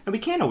people, and we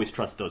can't always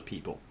trust those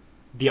people.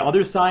 The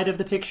other side of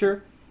the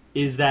picture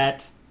is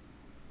that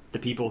the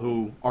people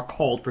who are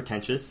called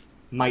pretentious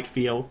might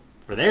feel,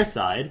 for their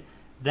side,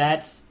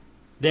 that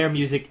their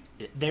music,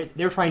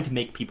 they're trying to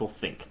make people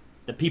think.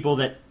 The people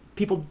that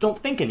people don't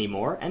think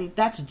anymore, and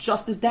that's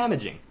just as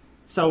damaging.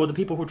 So the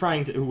people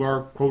who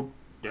are, quote,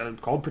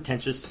 called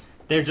pretentious,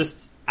 they're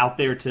just out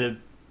there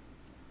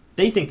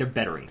they think they're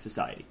bettering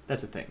society.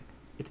 That's the thing.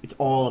 It's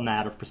all a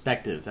matter of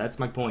perspective. That's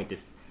my point, if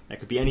that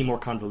could be any more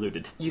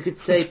convoluted. You could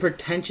say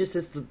pretentious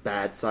is the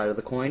bad side of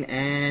the coin,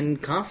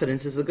 and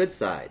confidence is the good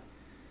side.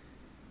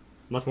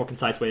 Much more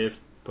concise way of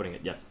putting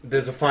it, yes.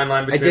 There's a fine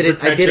line I between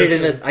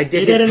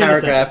did his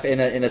paragraph in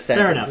a sentence.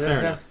 Fair enough, fair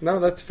enough. No,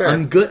 that's fair.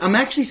 I'm good. I'm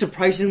actually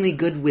surprisingly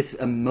good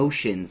with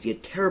emotions,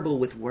 yet terrible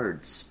with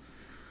words.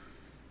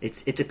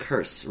 It's a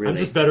curse, really. I'm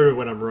just better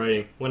when I'm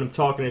writing. When I'm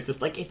talking, it's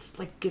just like it's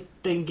like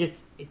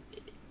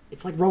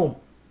Rome.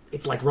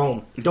 It's like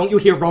Rome. Don't you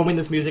hear Rome in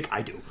this music?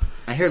 I do.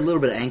 I hear a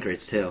little bit of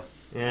Anchorage too.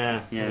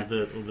 Yeah. A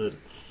little bit.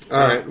 All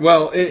right.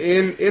 Well,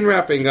 in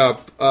wrapping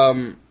up,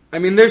 I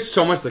mean, there's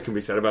so much that can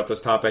be said about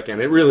this topic,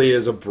 and it really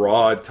is a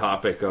broad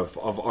topic of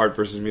art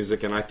versus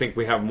music, and I think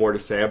we have more to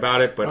say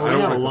about it. But I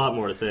don't have a lot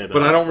more to say about it.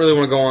 But I don't really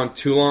want to go on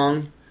too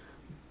long.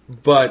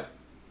 But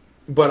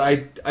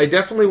I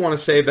definitely want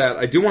to say that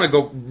I do want to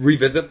go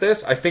revisit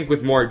this, I think,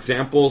 with more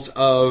examples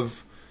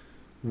of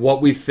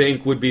what we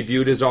think would be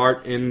viewed as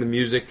art in the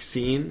music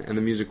scene and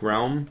the music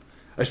realm,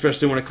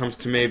 especially when it comes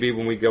to maybe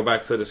when we go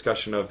back to the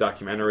discussion of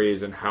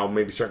documentaries and how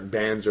maybe certain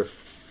bands are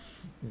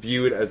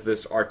viewed as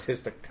this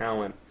artistic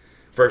talent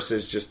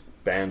versus just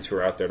bands who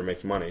are out there to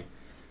make money.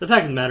 The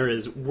fact of the matter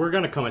is, we're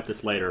going to come at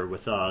this later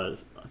with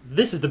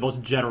this is the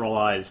most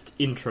generalized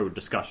intro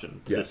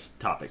discussion to this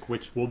topic,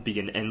 which will be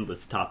an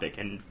endless topic,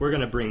 and we're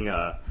going to bring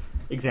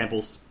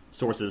examples,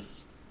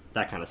 sources,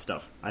 that kind of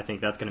stuff. I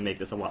think that's going to make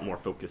this a lot more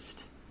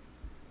focused.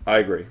 I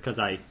agree. Because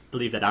I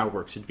believe that our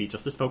work should be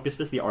just as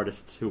focused as the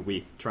artists who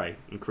we try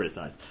and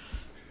criticize.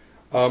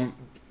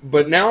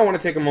 But now I want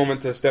to take a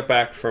moment to step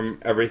back from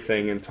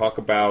everything and talk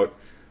about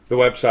the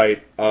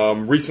website.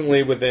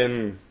 Recently,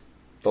 within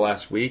the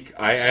last week,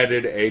 I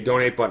added a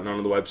donate button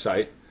on the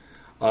website.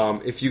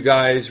 If you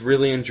guys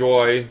really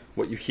enjoy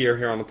what you hear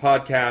here on the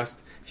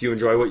podcast, if you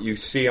enjoy what you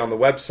see on the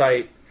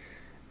website,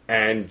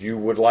 and you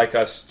would like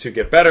us to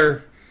get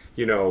better,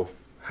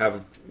 have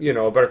a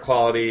better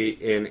quality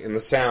in the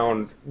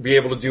sound, be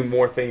able to do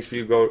more things for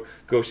you,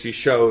 go see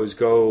shows,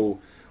 bring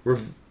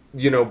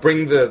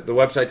the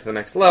website to the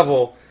next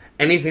level.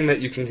 Anything that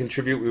you can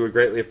contribute, we would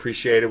greatly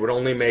appreciate. It would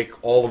only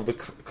make all of the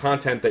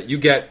content that you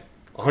get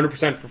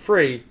 100% for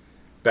free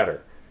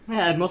better.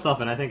 Yeah, and most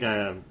often I think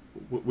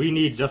we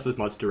need just as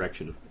much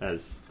direction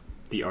as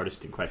the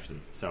artist in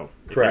question. So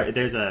if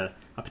there's a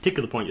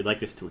particular point you'd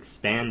like us to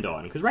expand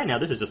on, because right now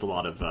this is just a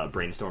lot of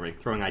brainstorming,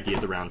 throwing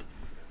ideas around.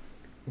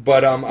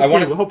 But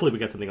hopefully we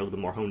get something a little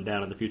bit more honed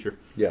down in the future.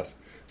 Yes.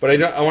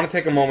 But I want to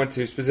take a moment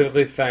to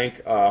specifically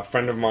thank a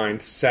friend of mine,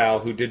 Sal,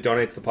 who did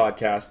donate to the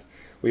podcast.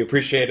 We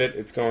appreciate it.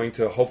 It's going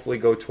to hopefully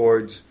go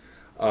towards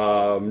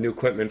new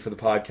equipment for the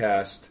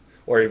podcast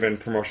or even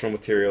promotional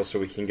materials so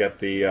we can get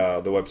the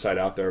website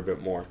out there a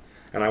bit more.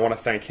 And I want to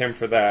thank him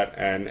for that,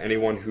 and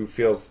anyone who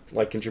feels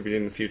like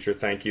contributing in the future,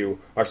 thank you.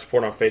 Our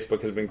support on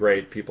Facebook has been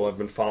great. People have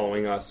been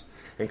following us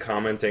and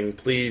commenting.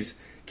 Please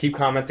keep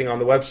commenting on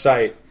the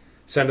website.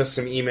 Send us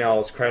some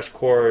emails,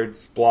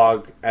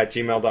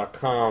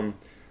 crashchordsblog@gmail.com.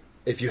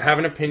 If you have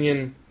an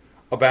opinion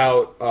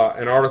about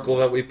an article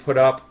that we put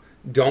up,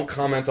 don't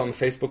comment on the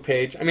Facebook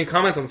page. I mean,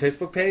 comment on the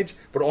Facebook page,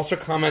 but also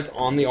comment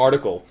on the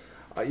article.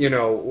 We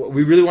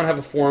really want to have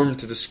a forum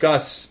to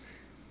discuss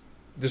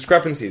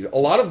discrepancies. A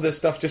lot of this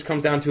stuff just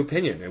comes down to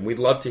opinion, and we'd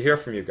love to hear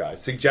from you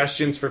guys.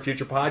 Suggestions for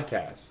future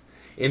podcasts,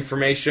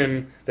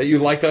 information that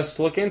you'd like us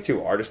to look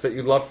into, artists that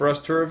you'd love for us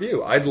to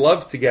review. I'd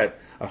love to get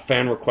a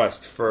fan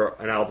request for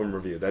an album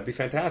review. That'd be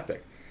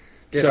fantastic.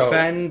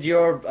 Defend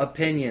your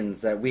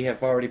opinions that we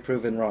have already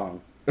proven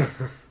wrong.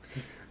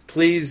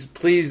 Please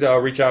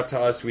reach out to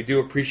us. We do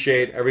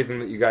appreciate everything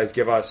that you guys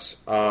give us.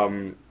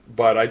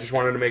 But I just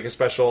wanted to make a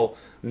special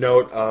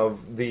note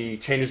of the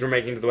changes we're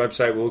making to the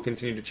website. We'll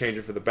continue to change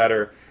it for the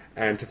better,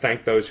 and to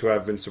thank those who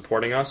have been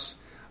supporting us.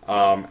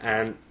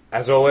 And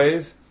as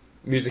always,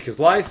 music is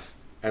life,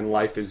 and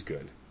life is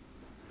good.